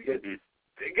 16 because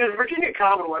Virginia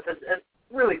Commonwealth has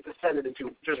really descended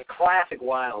into just a classic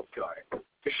wild card.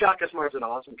 Because Shaka Smart's an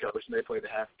awesome coach and they play the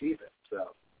half defense.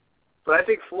 But I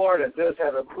think Florida does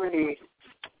have a pretty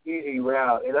easy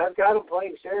route, and I've got them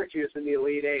playing Syracuse in the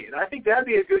Elite Eight, and I think that'd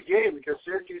be a good game because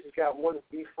Syracuse has got one of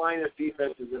the finest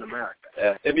defenses in America.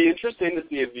 Yeah, it'd be interesting to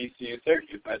see a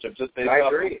VCU-Syracuse matchup just based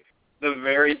off the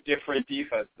very different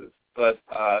defenses. But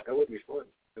that would be fun.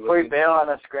 Before we bail on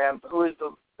this, Graham, who is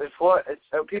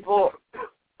are people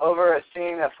over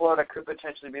seeing that Florida could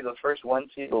potentially be the first one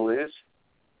seed to lose?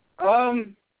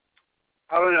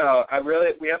 I don't know.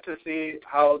 We have to see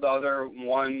how the other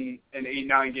 1 and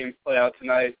 8-9 games play out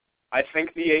tonight. I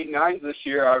think the 8-9s this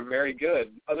year are very good.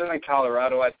 Other than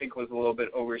Colorado, I think was a little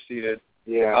bit overseeded.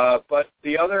 Yeah. But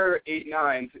the other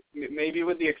 8-9s, maybe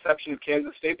with the exception of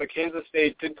Kansas State, but Kansas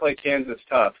State did play Kansas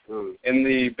tough in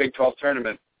the Big 12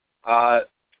 tournament.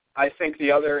 I think the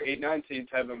other 8-9 seeds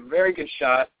have a very good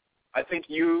shot. I think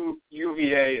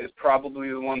UVA is probably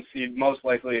the 1 seed most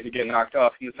likely to get knocked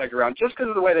off in the second round just because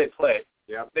of the way they play.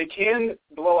 Yeah. They can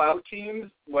blow out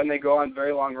teams when they go on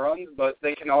very long runs, but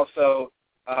they can also,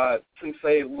 since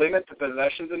they limit the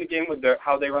possessions in the game with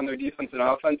how they run their defense and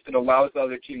offense, it allows the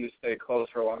other team to stay close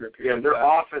for a longer period of time.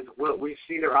 Their offense, we've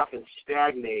seen their offense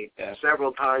stagnate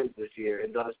several times this year,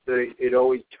 and thus it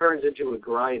always turns into a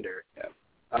grinder. Yeah.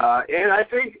 And I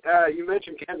think you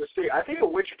mentioned Kansas State. I think a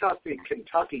Wichita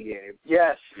State-Kentucky game.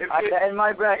 Yes. In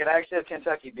my bracket, I actually have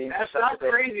Kentucky being. That's not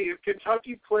crazy. If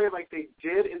Kentucky played like they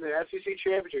did in the SEC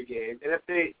championship game, and if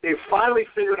they finally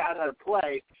figured out how to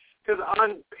play, because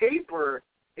on paper,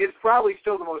 it's probably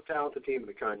still the most talented team in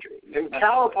the country. And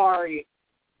Calipari,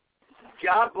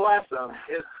 God bless him,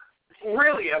 is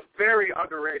really a very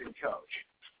underrated coach.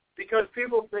 Because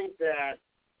people think that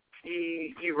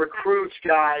he recruits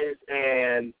guys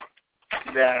and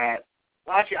that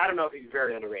actually I don't know if he's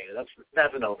very underrated.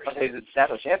 That's an overstatement. He's a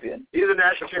national champion. He's a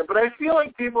national champion. But I feel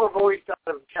like people have always thought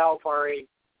of Calipari.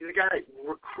 He's a guy that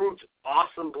recruits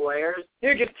awesome players.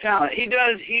 He gets talent. He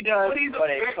does. But he's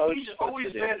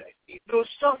always been. The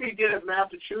stuff he did at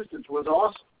Massachusetts was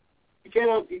awesome. He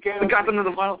got them to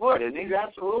the Final Four, didn't he?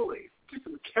 Absolutely. Just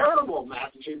some terrible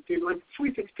Massachusetts team, like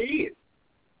Sweet 16.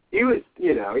 He was,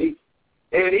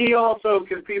 and he also,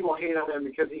 because people hate on him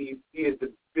because he is the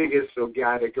biggest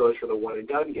guy that goes for the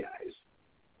one-and-done guys,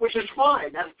 which is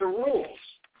fine. That's the rules.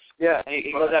 Yeah,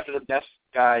 he goes after the best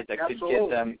guys that could get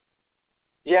them.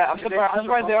 Yeah, I'm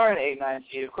surprised they are an 8-9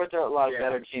 seed. Of course, there are a lot of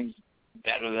better teams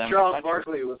better than them. Charles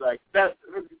Barkley was like,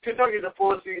 Kentucky's a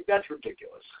 4 seed. That's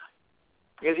ridiculous.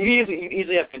 Because you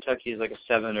easily have Kentucky as like a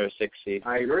 7 or a 6 seed.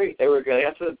 I agree. They were good.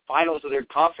 That's the finals of their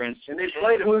conference. And they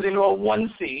played losing to a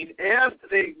 1 seed. And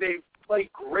they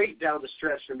played great down the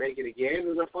stretch to make it a game.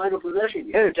 It was a final possession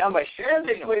game. Yeah, they're down by 6. And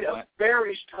they played a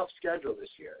very tough schedule this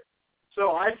year.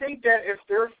 So I think that if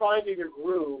they're finding a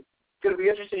groove, it's going to be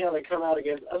interesting how they come out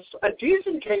against a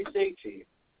decent K-State team.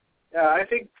 I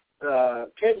think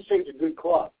Kansas State's a good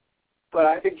club. But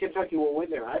I think Kentucky will win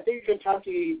there. I think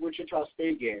Kentucky-Wichita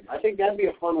State game. I think that'd be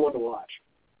a fun one to watch.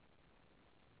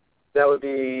 That would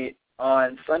be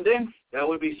on Sunday? That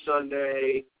would be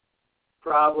Sunday,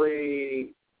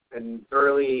 probably a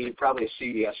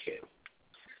CBS game.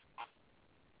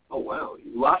 Oh, wow.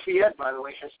 Lafayette, by the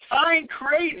way, has tied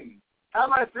Creighton. How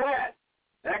about that?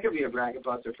 That could be a bracket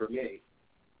buster for me.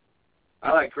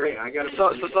 I like Creighton.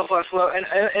 So far slow.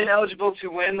 And eligible to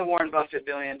win the Warren Buffett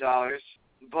 $1 billion.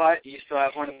 But you still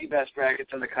have one of the best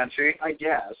brackets in the country, I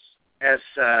guess. As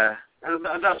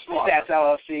that's Stats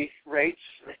LLC rates.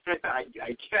 I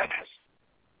guess.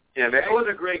 Yeah, man, it was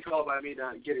a great call by me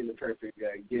not getting the perfect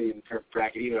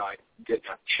bracket, even though I did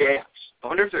not chance. I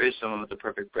wonder if there is someone with the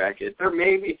perfect bracket. There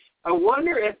may be. I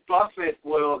wonder if Buffett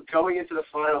will, going into the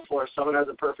Final Four, if someone has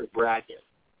a perfect bracket.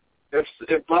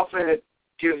 If Buffett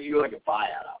gives you like a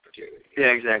buyout opportunity. Yeah,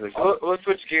 exactly. So we'll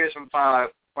switch gears from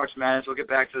March Madness. We'll get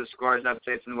back to the scores and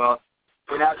updates and well.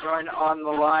 We're now joined on the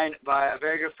line by a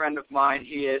very good friend of mine.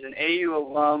 He is an AU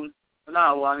alum. Well,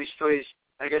 not alum. He's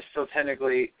still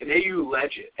technically an AU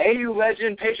legend. AU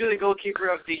legend, Patriot League Goalkeeper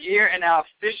of the Year, and now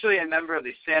officially a member of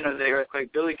the San Jose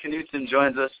Earthquake. Billy Knutsen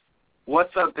joins us.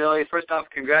 What's up, Billy? First off,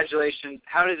 congratulations.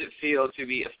 How does it feel to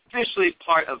be officially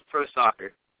part of pro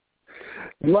soccer?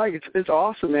 Mike, it's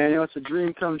awesome, man. It's a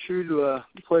dream come true to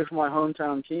play for my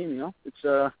hometown team.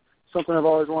 It's something I've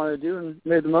always wanted to do and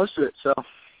made the most of it. So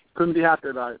couldn't be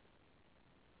happier about it.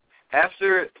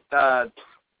 After,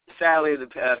 sadly, the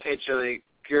Patriot League,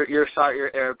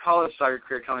 your college soccer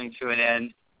career coming to an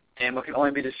end, and what can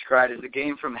only be described as a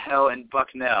game from hell in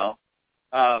Bucknell.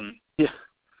 Yeah.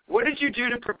 What did you do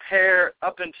to prepare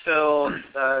up until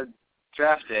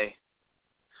draft day?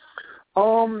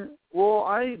 Well,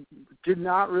 I did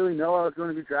not really know I was going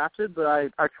to be drafted, but I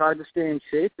tried to stay in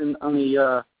shape and on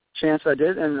the chance I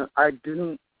did, and I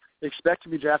didn't expect to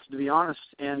be drafted, to be honest.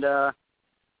 And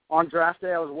on draft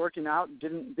day, I was working out,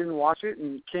 didn't watch it,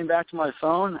 and came back to my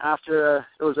phone after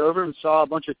it was over and saw a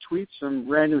bunch of tweets from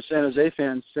random San Jose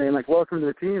fans saying, like, welcome to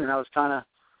the team, and I was kind of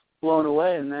blown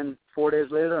away. And then 4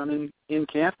 days later, I'm in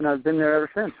camp, and I've been there ever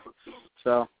since.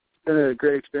 So it's been a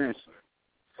great experience.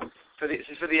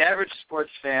 For the average sports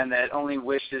fan that only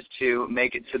wishes to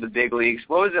make it to the big leagues,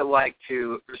 what was it like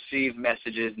to receive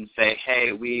messages and say,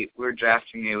 hey, we're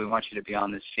drafting you, we want you to be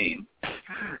on this team?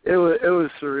 It was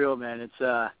surreal, man.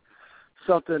 It's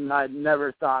something I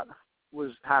never thought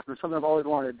was happening, something I've always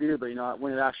wanted to do, but,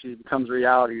 when it actually becomes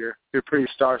reality, you're pretty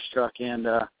starstruck, and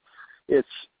it's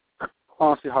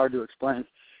honestly hard to explain.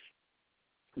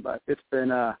 But it's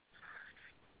been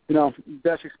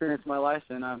best experience of my life,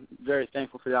 and I'm very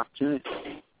thankful for the opportunity.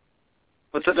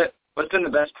 What's been the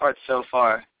best part so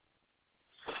far?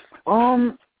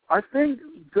 I think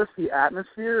just the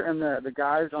atmosphere and the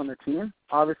guys on the team.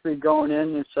 Obviously, going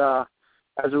in, it's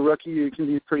as a rookie, you can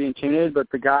be pretty intimidated, but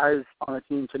the guys on the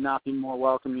team could not be more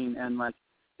welcoming and like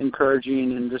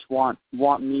encouraging, and just want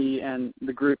me and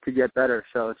the group to get better.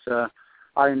 So it's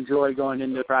I enjoy going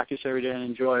into practice every day and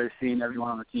enjoy seeing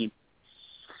everyone on the team.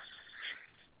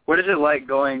 What is it like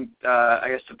going,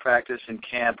 to practice and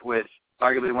camp with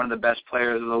arguably one of the best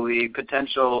players of the league,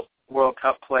 potential World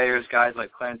Cup players, guys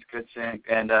like Clarence Goodson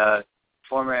and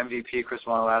former MVP Chris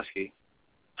Wondolowski?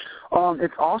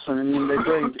 It's awesome. I mean, they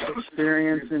bring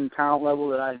experience and talent level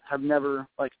that I have never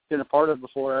been a part of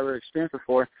before, ever experienced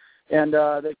before, and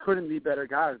they couldn't be better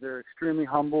guys. They're extremely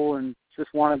humble and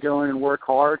just want to go in and work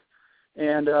hard,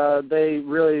 and they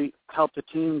really help the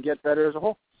team get better as a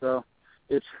whole. So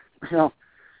it's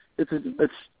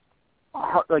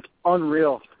it's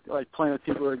unreal, playing with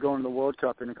people that are going to the World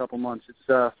Cup in a couple months.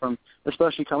 It's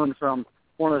especially coming from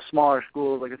one of the smaller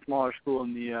schools, a smaller school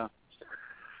in the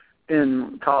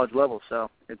in college level. So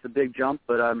it's a big jump,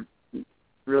 but I'm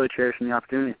really cherishing the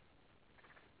opportunity.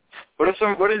 What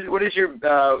is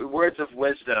your words of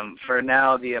wisdom for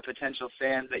now the potential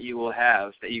fans that you will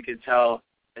have, that you could tell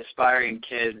aspiring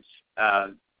kids?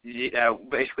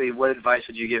 Basically, what advice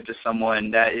would you give to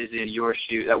someone that is in your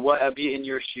shoes, that will be in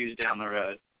your shoes down the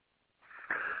road?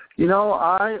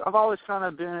 I've always kind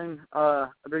of been a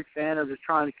big fan of just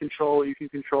trying to control what you can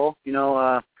control.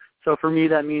 So for me,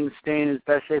 that means staying in as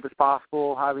best shape as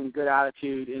possible, having good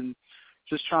attitude, and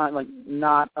just trying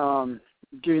not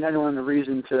giving anyone a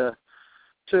reason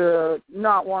to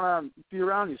not want to be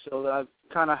around you. So that I've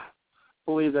kind of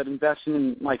believe that investing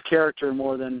in my character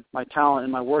more than my talent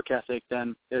and my work ethic,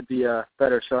 then it'd be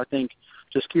better. So I think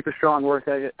just keep a strong work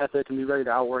ethic and be ready to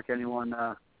outwork anyone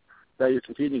that you're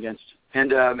competing against.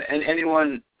 And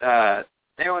anyone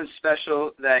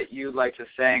special that you'd like to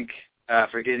thank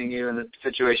for getting you in the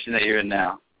situation that you're in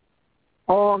now?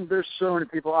 There's so many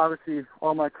people. Obviously,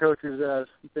 all my coaches that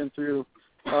I've been through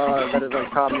that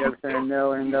have taught me everything I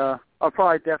know. And I'll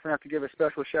probably definitely have to give a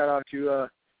special shout out to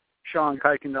Sean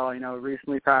Kuykendall,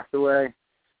 recently passed away,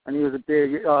 and he was a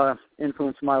big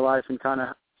influence in my life and kind of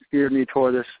steered me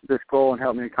toward this goal and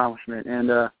helped me accomplish it.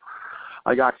 And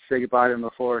I got to say goodbye to him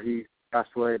before he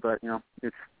passed away, but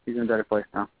he's in a better place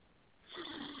now.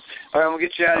 All right, we'll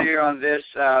get you out of here on this.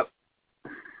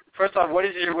 First off, what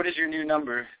is your new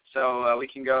number so we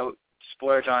can go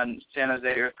splurge on San Jose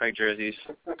Earthquake jerseys?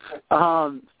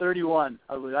 31.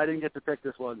 I didn't get to pick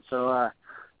this one, so.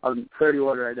 I'm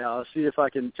 31 right now. I'll see if I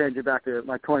can change it back to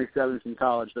my 27s in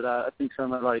college, but I think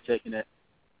someone's already taken it.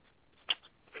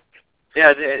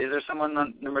 Yeah, is there someone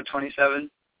on number 27?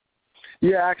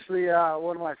 Yeah, actually,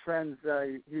 one of my friends,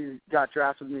 he got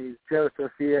drafted with me, Joe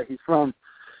Sophia. He's from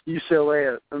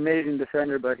UCLA, an amazing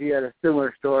defender, but he had a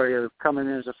similar story of coming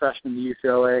in as a freshman to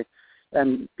UCLA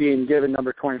and being given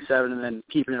number 27 and then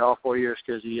keeping it all 4 years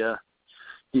because he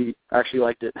actually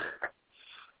liked it.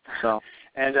 So.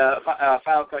 And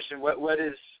final question, what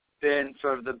has been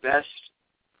sort of the best,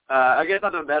 I guess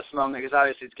not the best moment because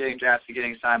obviously it's getting drafted,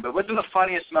 getting signed, but what's been the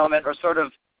funniest moment or sort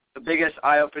of the biggest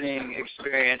eye-opening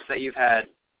experience that you've had?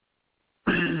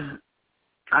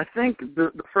 I think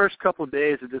the first couple of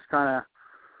days of just kind of,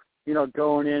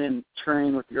 going in and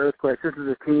training with the Earthquakes. This is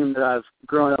a team that I've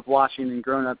grown up watching and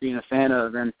grown up being a fan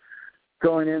of, and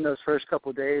going in those first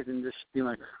couple of days and just being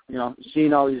like,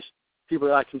 seeing all these people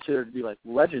that I consider to be like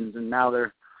legends, and now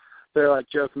they're like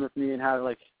joking with me and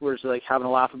we're just like having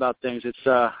a laugh about things. It's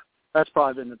that's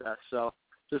probably been the best. So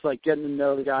just like getting to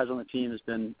know the guys on the team has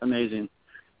been amazing.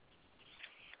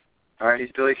 All right,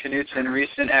 he's Billy Knutsen,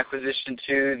 recent acquisition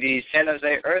to the San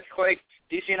Jose Earthquake.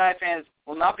 DC United fans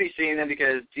will not be seeing them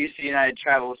because DC United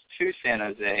travels to San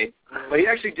Jose, but you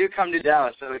actually do come to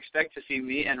Dallas, so expect to see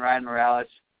me and Ryan Morales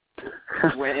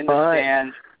in the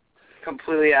stands,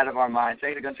 completely out of our minds.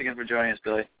 Thank you once again for joining us,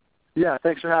 Billy. Yeah,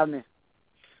 thanks for having me.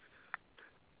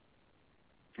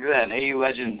 Look at that, an AU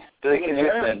legend, Billy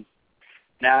Knutsen,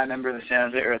 now a member of the San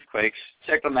Jose Earthquakes.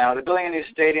 Check them out. They're building a new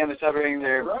stadium. They're celebrating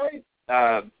their,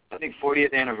 I think,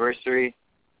 40th anniversary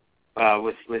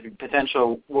with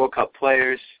potential World Cup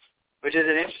players, which is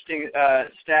an interesting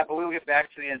stat, but we'll get back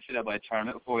to the NCAA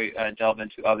tournament before we delve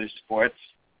into other sports.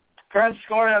 Current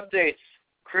scoring updates.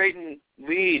 Creighton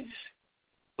leads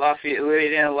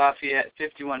Louisiana Lafayette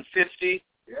 51-50,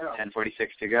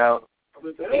 10:46 to go.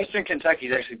 Eastern Kentucky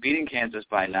is actually beating Kansas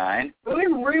by 9.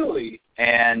 Really?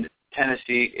 And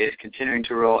Tennessee is continuing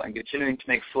to roll and continuing to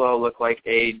make Flo look like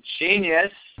a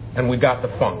genius. And we got the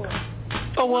funk.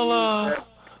 Oh, well,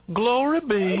 glory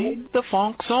be, the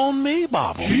funk's on me,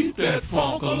 Bobby. Keep that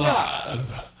funk alive.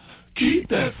 Keep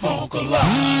that funk alive.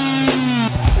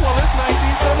 Well, it's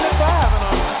 1975, and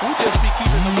we just be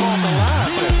keeping the funk alive.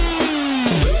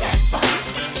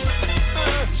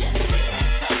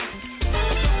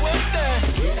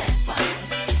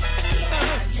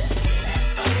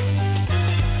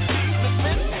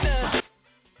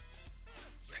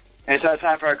 It's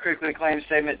time for our critically acclaimed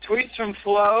segment, Tweets from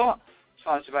Flo,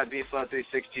 sponsored by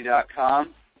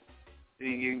BFlow360.com.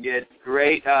 You can get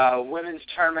great women's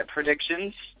tournament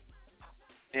predictions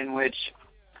in which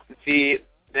the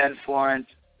Ben Florence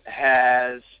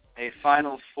has a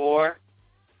Final Four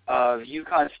of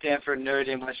UConn, Stanford, Notre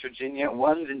Dame, West Virginia,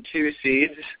 1s and 2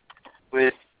 seeds,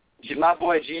 with my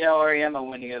boy Gino Auriemma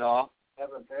winning it all.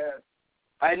 Haven't bad.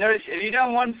 I noticed, have you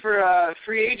done one for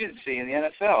free agency in the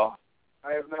NFL?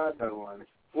 I have not done one.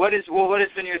 What has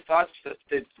been your thoughts?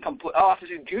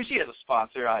 Obviously Gucci has a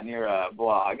sponsor on your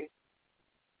blog. Is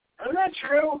that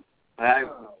true?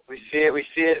 We see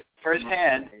it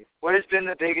firsthand. What has been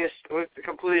the biggest?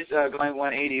 Completely going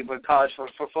 180, but college for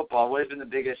football. What has been the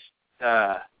biggest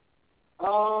trade?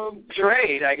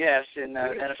 I guess in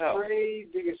NFL.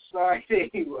 Biggest signing.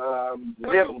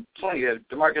 They have plenty of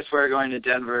DeMarcus Ware going to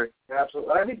Denver.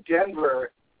 Absolutely. I think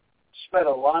Denver spent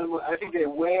a lot of money. I think they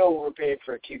way overpaid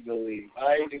for Keith Lee.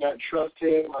 I do not trust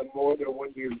him on more than a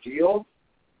one-year deal.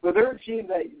 But they're a team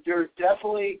that they're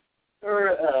definitely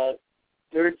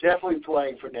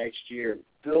playing for next year.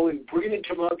 Bringing in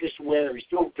DeMarcus Ware, he's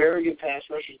still a very good pass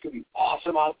rusher. He's going to be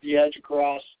awesome off the edge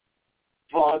across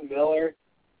Von Miller.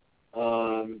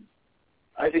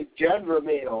 I think Denver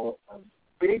made a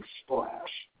big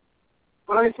splash.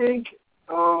 But I think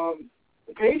the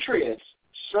Patriots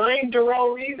signed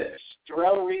Darrelle Revis.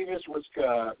 Darrelle Revis was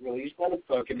released by the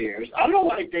Buccaneers. I don't know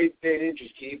why they didn't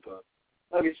just keep him.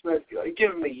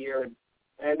 Give him a year.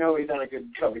 I know he's not a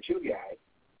good cover 2 guy.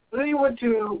 But then he went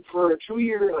for a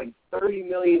 2-year, $30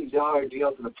 million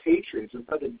deal to the Patriots. I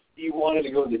thought that he wanted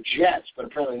to go to the Jets, but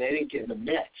apparently they didn't get in the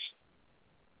mix.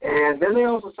 And then they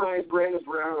also signed Brandon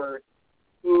Browner,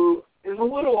 who is a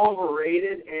little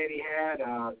overrated, and he had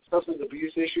substance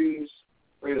abuse issues,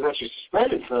 where he was actually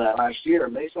suspended for that last year.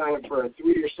 And they signed him for a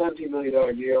 3-year, $17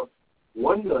 million deal,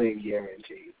 $1 million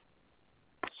guaranteed.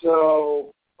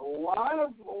 So a lot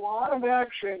of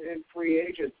action in free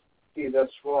agency thus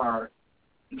far.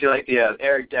 Do you like the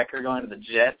Eric Decker going to the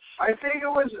Jets? I think it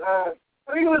was a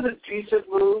decent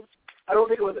move. I don't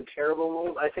think it was a terrible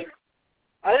move. I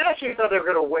actually thought they were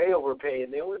going to way overpay,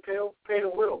 and they only paid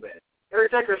a little bit.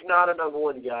 Eric Decker's not a number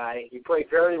 1 guy. He played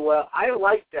very well. I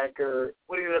liked Decker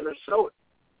when he was in Minnesota.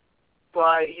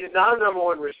 but he's not a number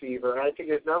one receiver. And I think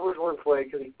his number one play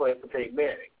because he's playing for Peyton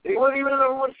Manning. He wasn't even a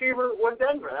number one receiver with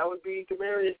Denver. That would be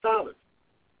Demaryius Thomas.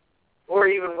 Or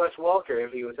even Wes Welker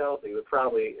if he was healthy. Would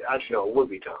probably, actually, no, it would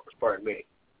be Thomas, pardon me.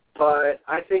 But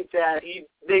I think that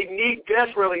they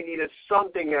desperately needed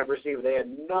something at receiver. They had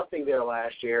nothing there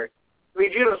last year. I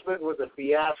mean, Geno Smith was a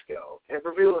fiasco. And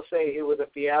for people to say it was a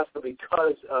fiasco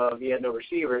because he had no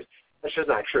receivers, that's just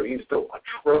not true. He was still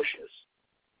atrocious.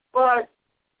 But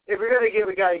if you're going to give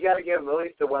a guy, you got to give him at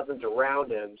least the weapons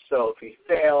around him. So if he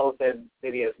fails, then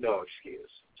he has no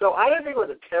excuse. So I don't think it was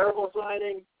a terrible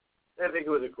signing. I think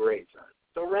it was a great signing.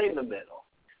 So right in the middle.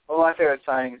 Well, my favorite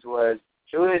signings was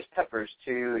Julius Peppers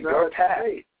to your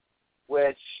Pats,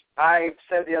 which I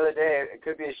said the other day it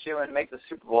could be a shoo-in to make the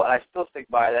Super Bowl, and I still stick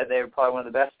by that. They were probably one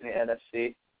of the best in the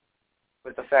NFC,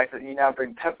 with the fact that you now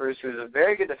bring Peppers, who's a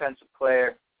very good defensive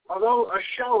player. Although a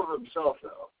shell of himself,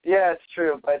 though. Yeah, it's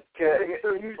true, but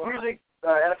usually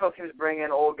NFL teams bring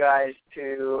in old guys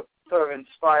to sort of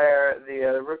inspire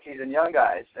the rookies and young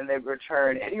guys, and they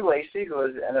return Eddie Lacy, who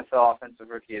was NFL Offensive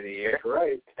Rookie of the Year.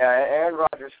 Right. Aaron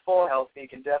Rodgers, full health, he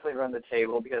can definitely run the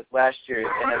table because last year's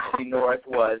NFC North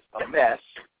was a mess.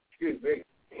 Excuse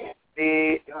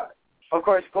me. Of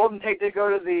course, Golden Tate did go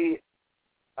to the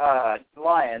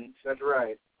Lions. That's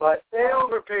right. But they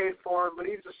overpaid for him, but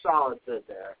he's a solid fit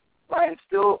there. Lions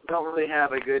still don't really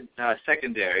have a good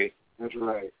secondary. That's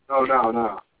right. Oh,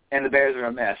 no. And the Bears are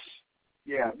a mess.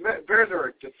 Yeah, Bears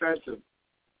are defensive.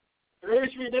 They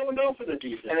were known for their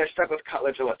defense. And they're stuck with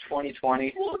Cutler till,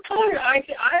 2020? Well, Cutler,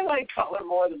 I like Cutler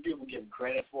more than people give him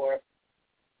credit for.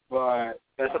 But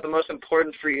that's not the most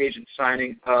important free agent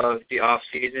signing of the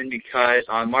offseason because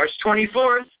on March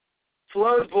 24th,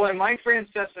 Flo's boy Mike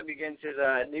Francesa begins his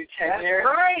new tenure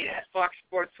at Fox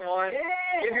Sports 1.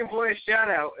 Yeah. Give your boy a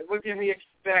shout-out. What can we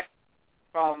expect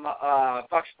from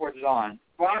Fox Sports Zone?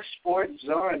 Fox Sports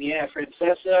Zone, yeah,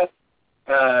 Francesa.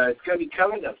 It's going to be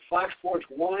coming to Fox Sports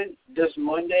 1 this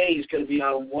Monday. He's going to be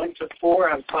on 1 to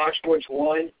 4 on Fox Sports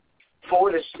 1,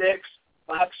 4 to 6,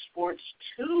 Fox Sports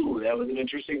 2. That was an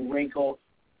interesting wrinkle.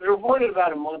 It was reported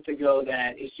about a month ago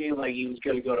that it seemed like he was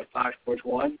going to go to Fox Sports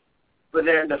 1. But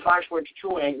then the Fox Sports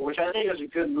 2 angle, which I think is a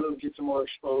good move, get some more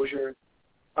exposure.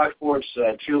 Fox Sports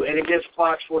 2, and it gives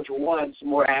Fox Sports 1 some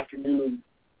more afternoon,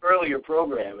 earlier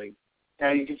programming.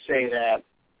 Now you could say that,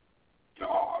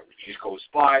 East Coast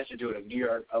Spies are doing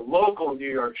a local New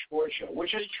York sports show,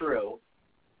 which is true.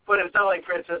 But it's not like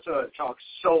Francesa talks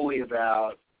solely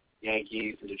about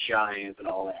Yankees and the Giants and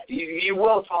all that. You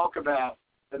will talk about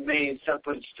the main stuff,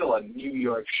 but it's still a New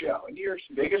York show. New York's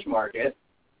the biggest market,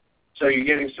 so you're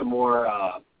getting some more,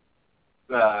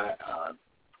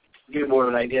 getting more of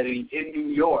an identity in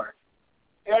New York.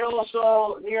 And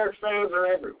also, New York fans are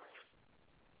everywhere,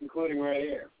 including right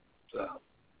here. So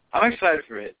I'm excited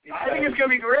for it. I think it's going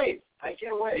to be great. I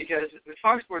can't wait. Because with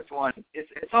Fox Sports 1,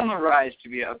 it's on the rise to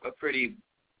be a pretty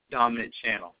dominant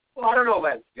channel. Well, I don't know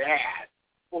about that.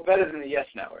 Well, better than the Yes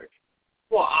Network.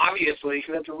 Well, obviously,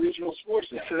 because that's a regional sports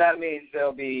network. So that means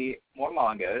there'll be more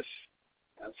mangas.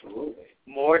 Absolutely.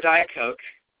 More Diet Coke.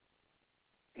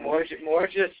 More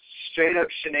just straight-up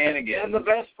shenanigans. And the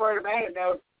best part about it,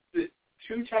 now, the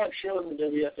two top shows in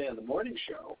WFAN, the morning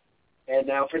show, and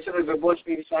now for some of the both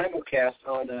being simulcast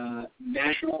on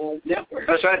national network.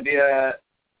 That's right, the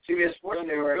CBS Sports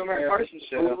Network. Boomer and Carson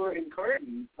show. Boomer and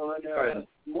Carton on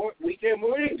weekday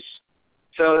mornings.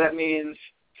 So that means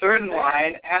third in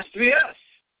line has to be us.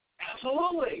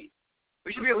 Absolutely.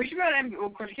 We should be on.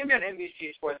 Of course, we can't be on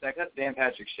NBC Sports Next. That's Dan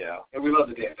Patrick's show. And we love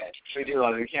the Dan Patrick show. We do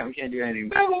love it. We can't do anything.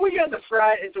 No, but we got the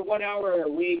Friday. It's a 1 hour a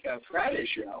week Friday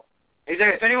show.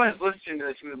 Exactly. If anyone is listening to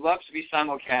this, we would love to be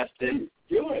simulcasted.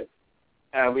 Do it.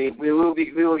 We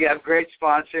will have great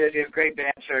sponsors. We have great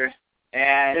banter.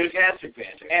 And fantastic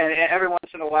banter. And every once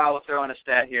in a while, we'll throw in a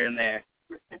stat here and there.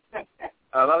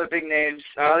 Other big names,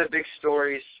 other big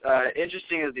stories.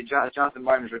 Interesting is Jonathan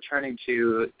Martin is returning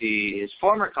to his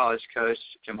former college coach,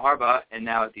 Jim Harbaugh, and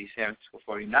now at the San Francisco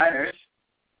 49ers.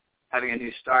 Having a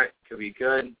new start could be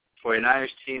good. 49ers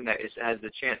team that has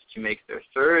the chance to make their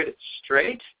third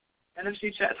straight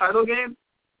NFC title game.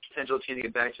 Potential team to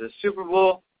get back to the Super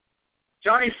Bowl.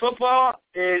 Johnny Football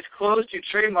is close to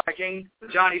trademarking the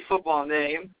Johnny Football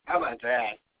name. How about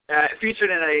that? Featured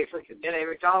in a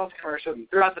McDonald's commercial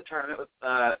throughout the tournament with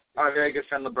our very good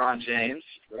friend LeBron James.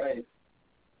 Right.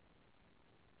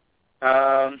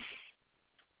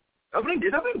 Opening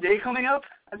day coming up?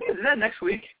 I think is that next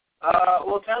week.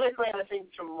 Well, technically, I think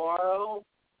tomorrow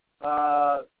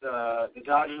the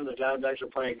Dodgers and the Diamondbacks are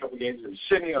playing a couple games in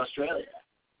Sydney, Australia.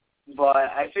 But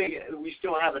I think we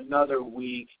still have another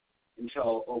week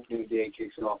until opening day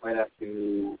kicks off. I'd have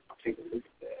to take a look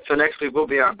at that. So next week will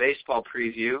be our baseball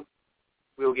preview.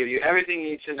 We'll give you everything you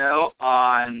need to know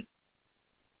on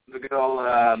the good old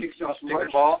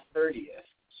March 30th.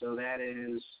 So that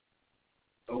is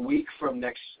a week from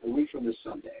this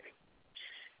Sunday.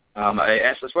 I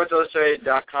asked the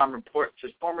SportsIllustrated.com report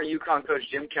says former UConn coach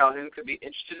Jim Calhoun could be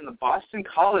interested in the Boston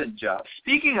College job.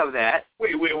 Speaking of that,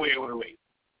 Wait.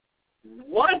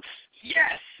 What?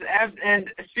 Yes, and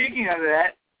speaking of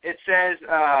that, it says,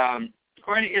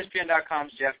 according to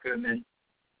ESPN.com's Jeff Goodman,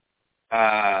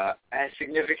 has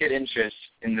significant interest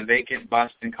in the vacant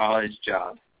Boston College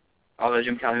job. Although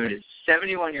Jim Calhoun is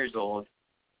 71 years old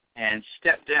and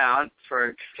stepped down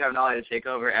for Kevin Ollie to take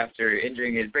over after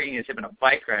breaking his hip in a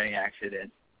bike riding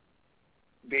accident.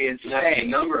 Be insane. A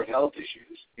number of health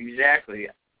issues. Exactly.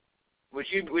 Would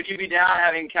you be down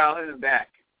having Calhoun back?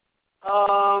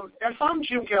 If I'm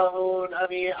Jim Calhoun, I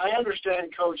mean, I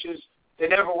understand coaches, they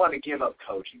never want to give up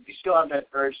coaching. You still have that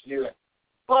urge to do it.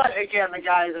 But, again, the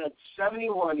guy's at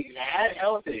 71, he's had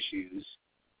health issues.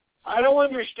 I don't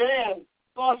understand.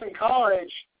 Boston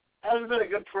College hasn't been a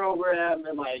good program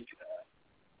in, like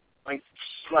the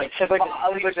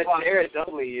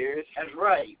double years. That's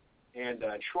right. And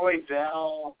Troy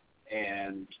Bell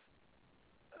and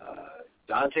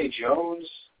Dante Jones.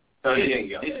 No, he didn't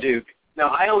go. He's Duke. No,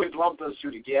 I always lump those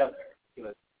two together.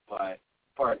 But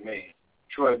pardon me,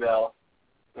 Troy Bell.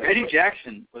 Eddie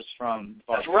Jackson was from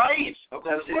Boston. That's right.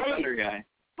 Oklahoma City Thunder guy.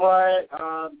 But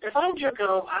if I'm Jim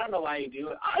Calhoun, I don't know why he do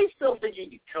it. I still think he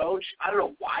could coach. I don't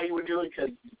know why he would do it because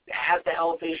he has the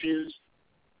health issues,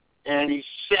 and he's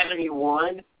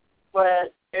 71.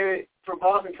 But for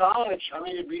Boston College, I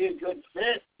mean, it'd be a good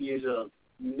fit. He's a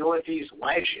Northeast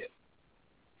flagship.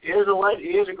 He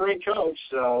is a great coach.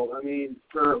 So, I mean,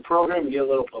 for a program to get a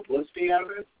little publicity out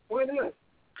of it, why not?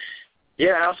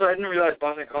 Yeah, also, I didn't realize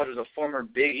Boston College was a former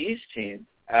Big East team.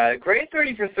 Great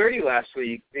 30 for 30 last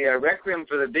week. The Requiem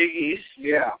for the Big East.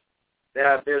 Yeah.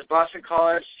 There's Boston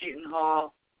College, Seton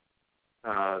Hall,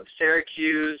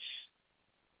 Syracuse,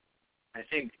 I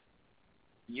think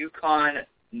UConn,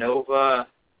 Nova,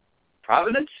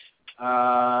 Providence?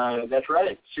 That's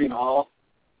right. Seton Hall.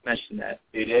 Mentioned that.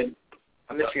 You did?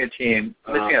 I'm missing a team.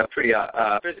 I'm missing a pretty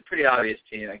obvious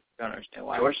team. I don't understand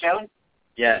why. Georgetown?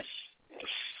 Yes.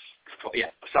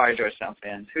 Yeah, sorry, Georgetown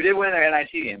fans, who did win their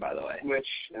NIT game, by the way. Which,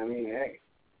 I mean, hey.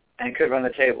 And could run the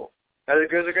table.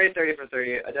 It was a great 30 for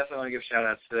 30. I definitely want to give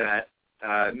shout-outs to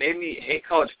that. Made me hate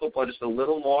college football just a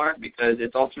little more because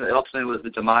it ultimately was the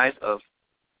demise of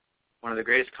one of the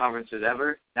greatest conferences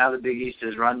ever. Now the Big East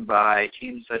is run by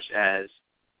teams such as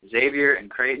Xavier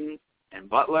and Creighton and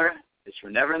Butler, which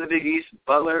were never in the Big East.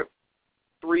 Butler,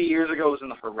 3 years ago, was in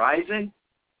the Horizon.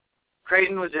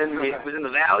 Creighton was in the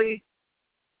Valley.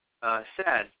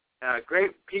 Sad.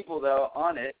 Great people, though,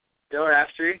 on it. Bill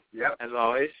Raftery, yep, as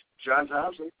always. John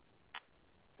Thompson.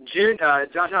 John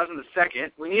Thompson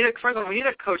II. First of all, we need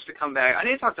a coach to come back. I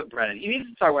need to talk to Brennan. He needs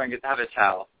to start have a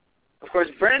towel. Of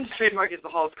course, Brennan's trademark is the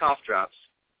Hall's cough drops.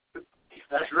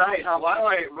 That's right.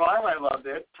 Wildlife loved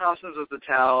it. Thompson's was the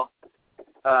towel.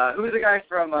 Who's the guy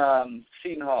from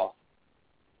Seton Hall?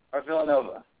 Or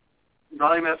Villanova?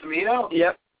 Ronnie Massimino?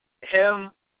 Yep.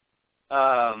 Him.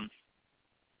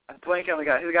 I'm blanking on the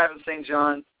guy. Who's the guy from St.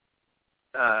 John?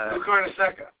 Luke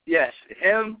Arneseka. Yes,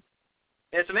 him.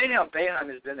 It's amazing how Boeheim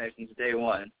has been there since day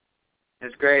one.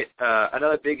 It's great.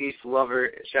 Another Big East lover.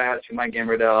 Shout out to Mike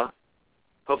Gambardella.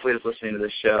 Hopefully he's listening to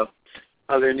this show.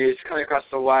 Other news coming across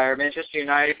the wire. Manchester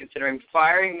United considering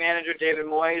firing manager David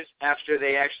Moyes after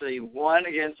they actually won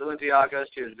against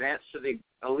Olympiacos to advance to the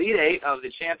Elite Eight of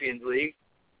the Champions League.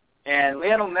 And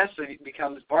Lionel Messi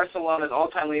becomes Barcelona's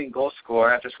all-time leading goal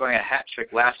scorer after scoring a hat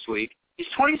trick last week. He's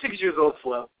 26 years old,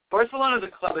 Flo. Barcelona is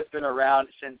a club that's been around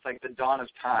since, like, the dawn of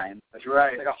time. That's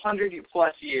right. Like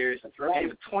 100-plus years. That's right. And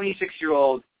he's a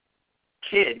 26-year-old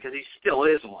kid, because he still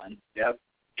is one. Yep.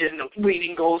 Is the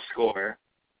leading goal scorer.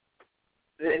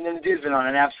 And then the dude's been on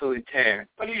an absolute tear.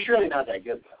 But he's really not that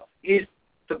good, though. He's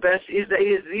the best.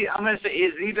 I'm going to say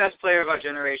he's the best player of our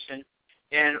generation.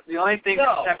 And the only thing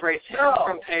that separates him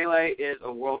from Pele is a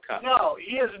World Cup. No,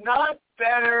 he is not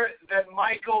better than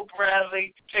Michael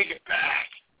Bradley. Take it back.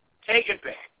 Take it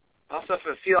back. Also,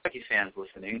 for Feel Hockey fans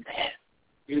listening,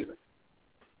 the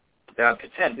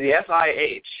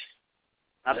FIH,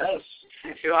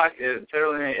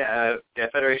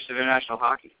 Federation of International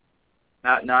Hockey,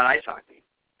 not ice hockey.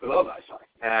 We love ice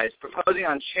hockey. Is proposing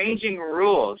on changing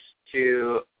rules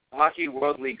to Hockey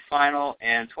World League Final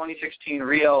and 2016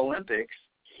 Rio Olympics.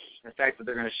 The fact that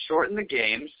they're going to shorten the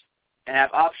games and have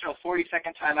optional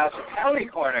 40-second timeouts and penalty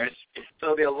corners, so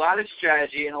there'll be a lot of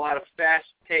strategy and a lot of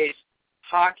fast-paced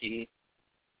hockey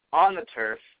on the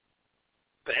turf.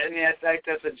 But I mean,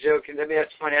 that's a joke. I mean,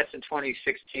 that's funny. That's in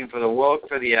 2016 for the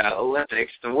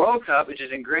Olympics. The World Cup, which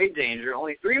is in great danger,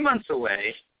 only 3 months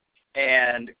away,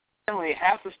 and only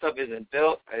half the stuff isn't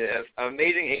built. An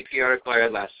amazing AP article I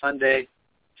read last Sunday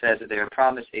says that they were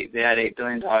promised they had $8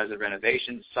 billion of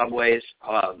renovations, subways,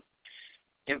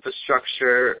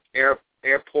 infrastructure,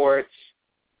 airports,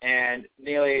 and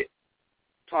nearly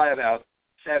probably about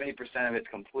 70% of it's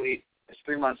complete. It's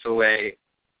 3 months away.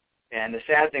 And the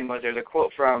sad thing was there's a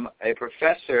quote from a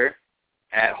professor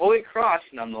at Holy Cross,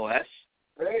 nonetheless,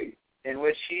 in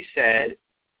which he said,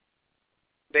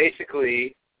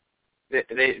 basically, that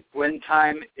when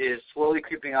time is slowly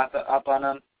creeping up on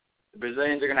them, the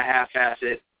Brazilians are going to half-ass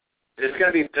it. It's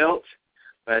going to be built,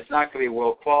 but it's not going to be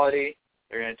world quality.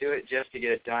 They're going to do it just to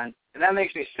get it done. And that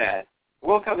makes me sad.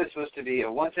 World Cup is supposed to be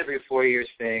a once every 4 years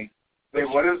thing. Wait,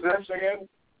 what is this again?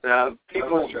 The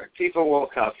FIFA World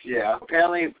Cup. Yeah.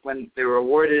 Apparently, when they were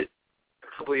awarded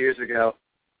a couple of years ago,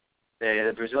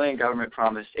 the Brazilian government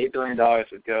promised $8 billion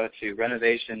would go to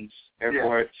renovations,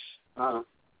 airports,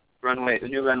 runways,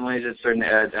 new runways at certain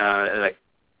like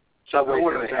subways.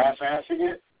 What are they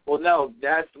half-assing it? Well, no,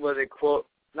 that was a quote,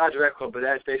 not a direct quote, but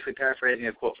that's basically paraphrasing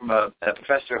a quote from a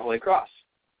professor at Holy Cross.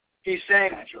 He's saying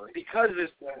because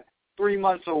it's 3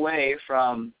 months away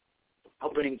from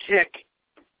opening kick,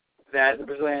 that the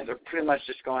Brazilians are pretty much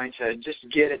just going to just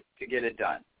get it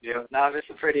done. Yeah. Not if it's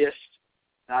the prettiest,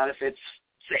 not if it's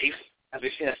safe, as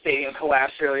we've seen a stadium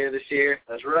collapse earlier this year.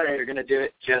 That's right. They're going to do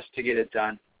it just to get it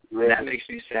done. Right. That makes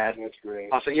me sad. That's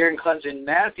great. Also, Jurgen Klinsmann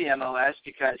mad at the MLS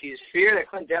because he's feared that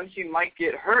Clint Dempsey might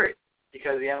get hurt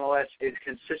because the MLS is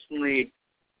consistently,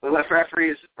 the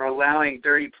referees are allowing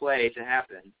dirty play to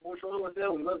happen. What's wrong with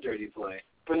that? We love dirty play.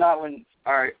 But not when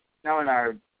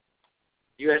our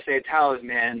USA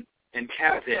talisman and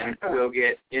captain will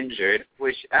get injured,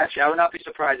 which actually I would not be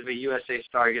surprised if a USA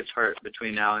star gets hurt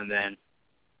between now and then.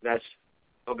 That's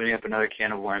opening up another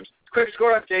can of worms. Quick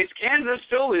score updates. Kansas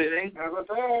still losing. How about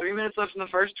that? 3 minutes left in the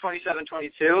first,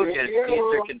 27-22 against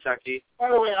Eastern Kentucky. By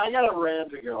the way, I got a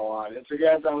rant to go on. It's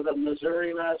against, I was at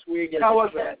Missouri last week. How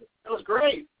was that? It was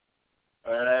great.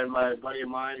 And I had my buddy of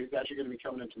mine who's actually going to be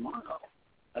coming in tomorrow.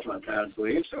 That's my parents'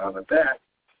 leave, so how about that?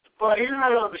 But here's what I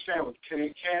don't understand with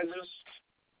Kansas,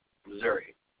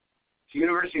 Missouri. It's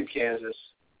University of Kansas,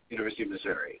 University of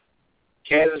Missouri.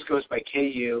 Kansas goes by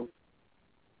KU.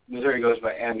 Missouri goes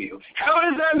by MU. How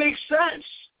does that make sense?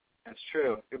 That's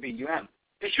true. It would be UM.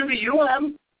 It should be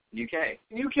UM. UK.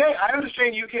 UK. I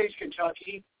understand UK is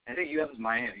Kentucky. I think UM is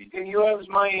Miami. And UM is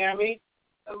Miami.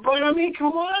 But, I mean,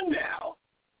 come on now.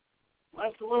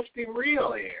 Let's be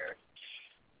real here.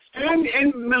 And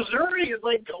Missouri is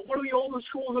like one of the oldest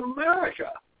schools in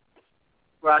America.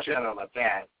 Well, actually, I don't know about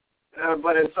that.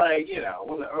 But it's like, you know,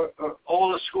 one of the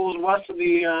oldest schools west of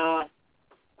the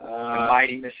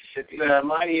mighty Mississippi. The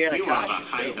mighty Anaconda. You are the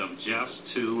height of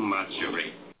just too much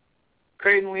rate.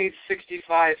 Creighton leads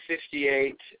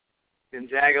 65-58.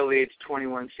 Gonzaga leads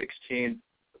 21-16.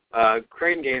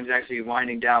 Creighton game's actually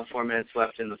winding down. 4 minutes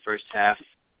left in the first half.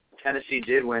 Tennessee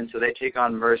did win, so they take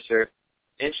on Mercer.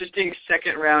 Interesting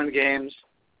second-round games.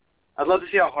 I'd love to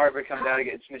see how Harvard comes out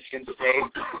against Michigan State.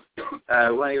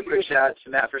 Want to give a quick shout out to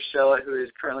Matt Frischella, who is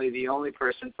currently the only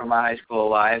person from my high school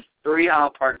alive. 3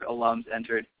 Highland Park alums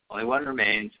entered. Only 1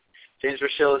 remains. James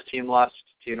Frischella's team lost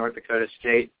to North Dakota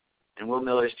State, and Will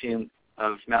Miller's team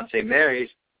of Mount St. Mary's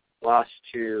lost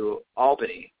to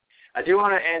Albany. I do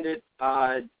want to end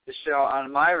the show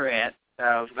on my rant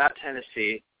about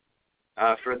Tennessee.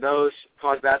 For those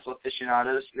college basketball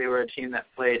aficionados, they were a team that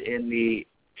played in the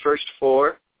first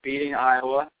 4, beating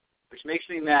Iowa, which makes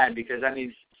me mad because that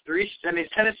means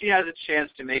Tennessee has a chance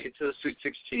to make it to the Sweet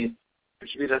 16,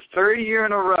 which would be the 3rd year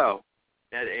in a row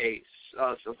that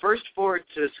so first 4 to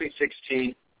the Sweet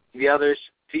 16. The others,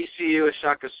 VCU is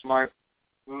Shaka Smart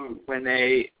when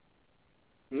they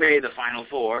made the Final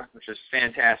 4, which was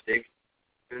fantastic.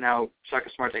 And now Shaka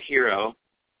Smart's a hero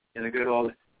in the good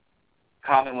old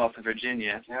Commonwealth of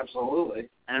Virginia. Absolutely.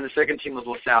 And then the second team was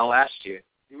LaSalle last year.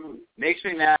 Makes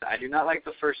me mad. I do not like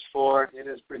the first 4. It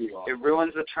is pretty awful. It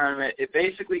ruins the tournament. It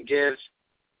basically gives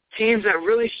teams that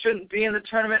really shouldn't be in the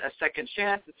tournament a second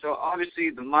chance. And so obviously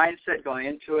the mindset going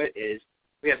into it is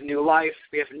we have new life.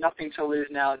 We have nothing to lose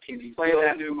now. Teams play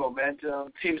that new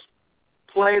momentum. Teams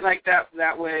play like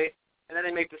that way, and then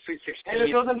they make the Sweet 16. And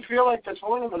it doesn't feel like the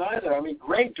tournament either. I mean,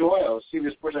 Greg Doyle,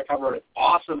 CBS Sports, I covered an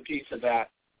awesome piece of that.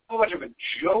 How much of a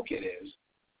joke it is.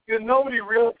 Because nobody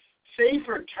really, save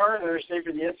for Turner, save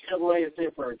for the NCAA, and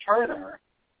save for Turner,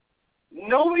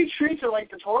 nobody treats it like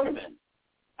the tournament.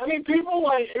 I mean, people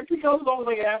it becomes almost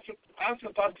like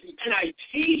afterthought to the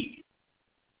NIT,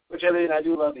 which I mean, I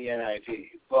do love the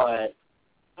NIT, but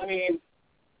I mean,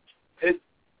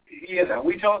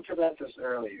 we talked about this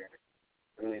earlier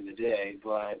in the day,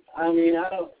 but I mean,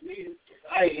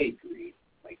 I hate greed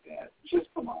like that. Just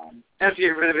come on. Have to get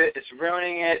rid of it. It's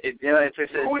ruining it.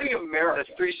 It's ruining America.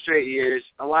 That's 3 straight years.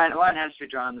 A line has to be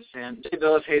drawn in the sand. Jay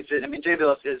Billis hates it. I mean, Jay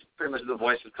Billis is pretty much the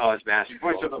voice of college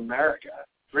basketball. Voice of America.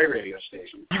 Great radio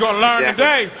station. You're going to learn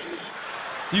today.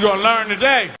 You're going to learn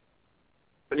today.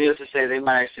 But needless to say, they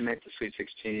might actually make the Sweet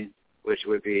 16, which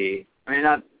would be, I mean,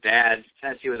 not bad.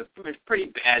 Tennessee was a pretty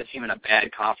bad team in a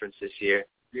bad conference this year.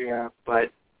 Yeah.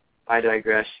 But I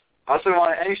digress. Also,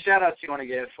 any shout-outs you want to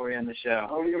give for you on the show?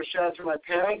 I want to give a shout-out to my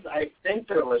parents. I think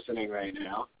they're listening right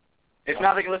now. If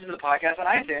not, they can listen to the podcast on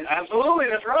iTunes. Absolutely,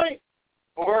 that's right.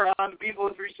 Or on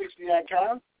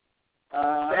people360.com.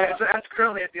 That's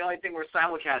currently the only thing we're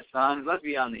simulcast on. Let's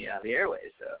be on the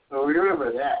airways, though. So we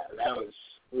remember that.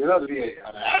 We love to be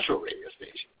on an actual radio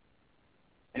station.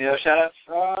 Any other shout-outs?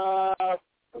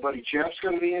 My buddy Jeff's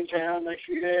going to be in town next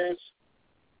few days.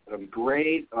 That'll be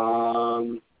great.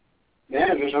 I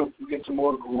just hope we get some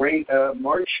more great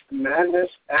March Madness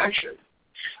action.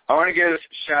 I want to give a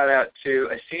shout-out to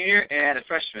a senior and a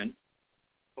freshman.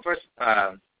 Well, first,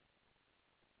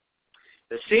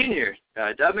 the senior,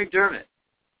 Doug McDermott,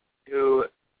 who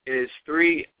is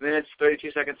 3 minutes,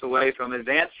 32 seconds away from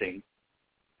advancing.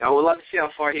 I would love to see how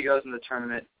far he goes in the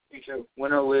tournament.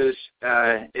 Win or lose,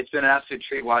 it's been an absolute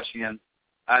treat watching him.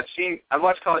 I've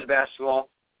watched college basketball,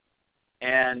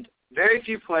 and very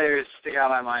few players stick out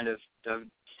in my mind of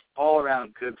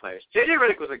all-around good players. J.J.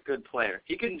 Redick was a good player.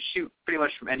 He couldn't shoot pretty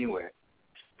much from anywhere.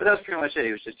 But that was pretty much it.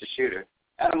 He was just a shooter.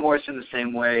 Adam Morrison the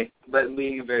same way, but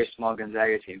leading a very small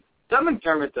Gonzaga team. Doug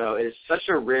McDermott, though, is such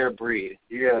a rare breed.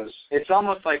 Yes. It's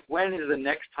almost like, when is the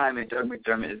next time a Doug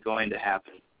McDermott is going to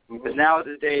happen? Because now is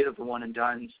the days of the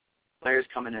one-and-dones, players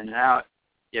coming in and out.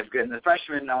 You have good in the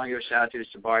freshmen. I want to give a shout-out to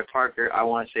Jabari Parker. I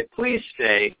want to say, please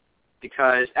stay,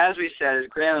 because as we said, as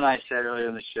Graham and I said earlier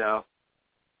in the show,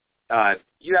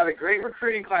 you have a great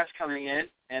recruiting class coming in,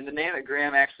 and the name that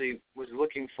Graham actually was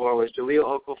looking for was Jaleel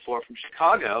Okafor from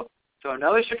Chicago. So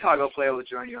another Chicago player will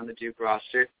join you on the Duke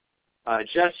roster.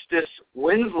 Justice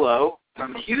Winslow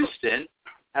from Houston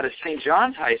out of St.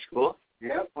 John's High School.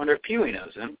 Yep. Wonder if Pee-wee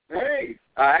knows him. Hey.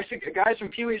 Actually, guys from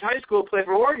Pee-wee's High School play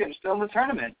for Oregon, still in the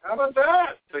tournament. How about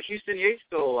that? So Houston Yates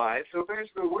still alive. So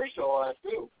basically we're still alive,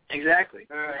 too. Exactly.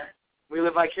 We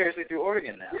live vicariously through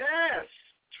Oregon now. Yes.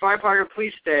 Jabari Parker,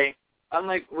 please stay.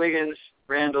 Unlike Wiggins,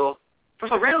 Randall.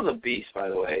 First of all, Randall's a beast, by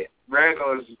the way.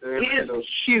 Randall is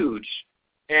huge,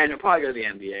 and he'll probably go to the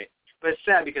NBA. But it's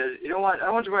sad because I don't want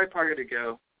Jabari Parker to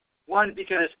go. One,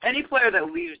 because any player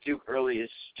that leaves Duke early is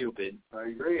stupid. I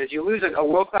agree. Because you lose a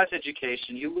world-class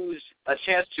education. You lose a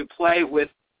chance to play with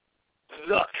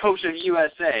the coach of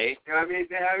USA. I mean,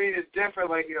 it's different,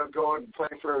 like, going and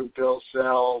playing for Bill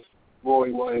Self,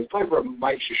 Roy Williams, playing for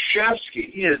Mike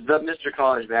Krzyzewski. He is the Mr.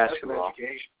 College basketball.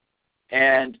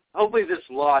 And hopefully this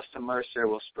loss to Mercer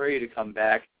will spur you to come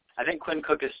back. I think Quinn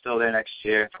Cook is still there next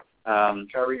year.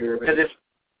 Because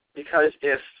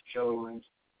if Shelly wins.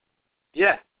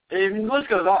 Yeah. The list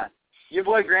goes on. Your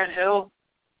boy Grant Hill,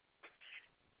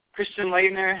 Christian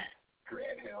Leitner,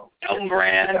 Elton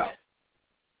Brand. Yeah.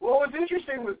 Well, what's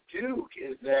interesting with Duke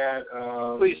is that...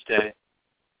 Please stay.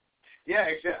 Yeah,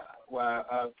 exactly. Well,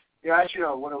 actually,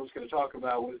 what I was going to talk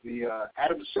about was the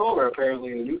Adam Silver,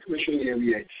 apparently, the new commissioner of the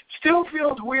NBA. Still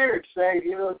feels weird saying,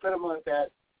 it's been a month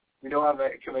that we don't have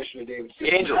a commissioner, David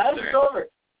Silver. The Angels, Adam Silver,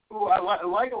 who I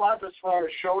like a lot thus far,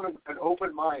 has shown an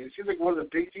open mind. It seems like one of the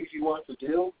big things he wants to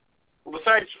do, well,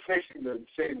 besides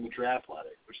saving the draft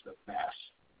lottery, which is a mess,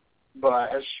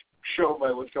 but as shown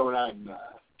by what's going on in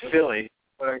Philly.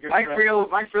 Mike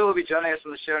Friel will be joining us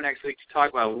on the show next week to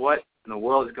talk about what in the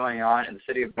world is going on in the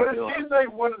city of Brooklyn. But it seems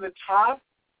like one of the top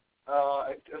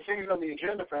things on the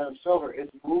agenda for Adam Silver is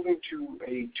moving to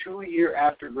a 2-year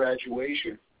after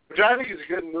graduation, which I think is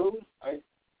a good move.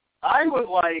 I would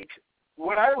like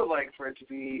for it to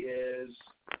be is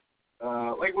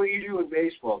like what you do in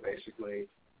baseball, basically.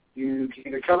 You can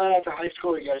either come out after high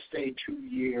school or you got to stay 2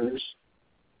 years.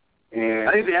 And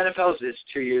I think the NFL is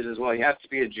 2 years as well. You have to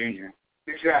be a junior.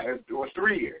 Exactly, or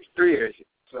 3 years. 3 years,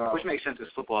 so, which makes sense with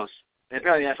football. And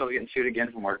apparently the NFL is getting sued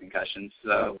again for more concussions,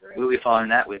 so we'll be following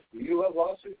that with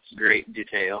great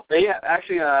detail. But yeah,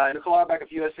 actually, Nicole Auerbach of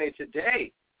USA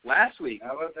Today last week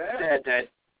said that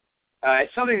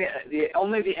it's something that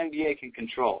only the NBA can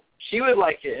control. She would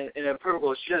like it in a perfect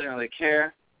world. She doesn't really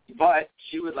care, but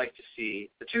she would like to see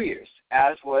the 2 years,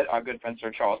 as would our good friend Sir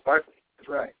Charles Barkley. That's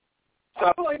right. So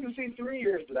I would like to see 3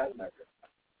 years, but that's not good.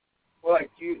 Well,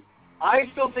 I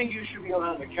still think you should be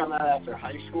allowed to come out after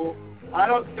high school.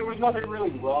 There was nothing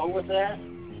really wrong with that,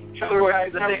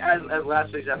 The thing, as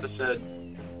last week's episode,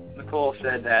 Nicole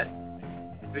said that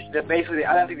basically,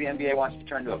 I don't think the NBA wants to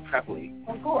turn to a prep league.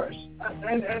 Of course.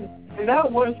 And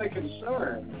that was the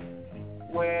concern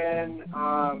when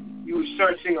you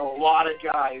start seeing a lot of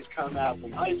guys come out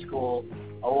from high school,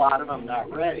 a lot of them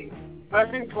not ready. But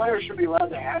I think players should be allowed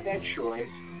to have that choice.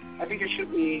 I think it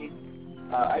should be,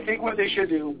 I think what they should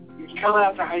do, you can come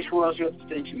out to high school, else you have to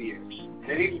stay 2 years.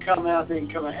 Then you can come out, then you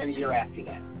can come out any year after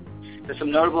that. There's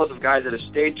some notables of guys that have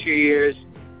stayed 2 years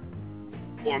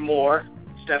or more.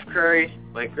 Steph Curry,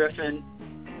 Blake Griffin,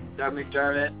 Doug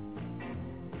McDermott.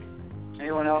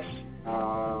 Anyone else?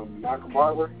 Malcolm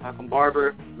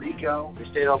Barber, Rico. They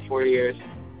stayed all 4 years.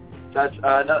 So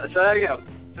there you go.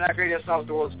 Fanatic Radio solves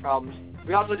the world's problems.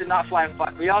 We also did not fly.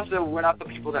 We also were not the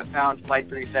people that found Flight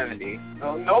 370.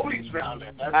 No, nobody's found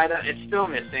it. It's still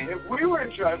missing. If we were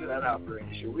in charge of that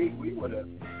operation, we would have.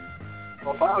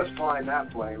 Well, if I was flying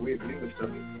that plane, we would still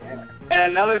be there.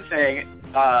 And another thing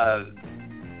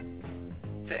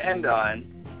to end on,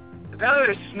 apparently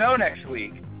there's snow next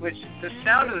week, which the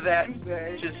sound of that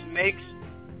just makes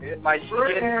my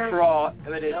skin crawl.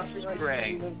 It is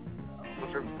spring.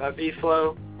 For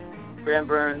B-Flow, Graham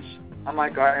Burns, I'm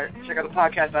Mike Garner. Check out the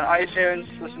podcast on iTunes.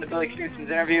 Listen to Billy Knutsen's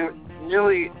interview.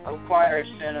 Newly acquired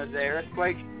San Jose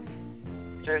earthquake.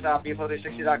 Check us out at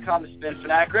bflow360.com. This has been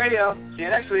Fanatic Radio. See you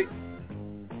next week.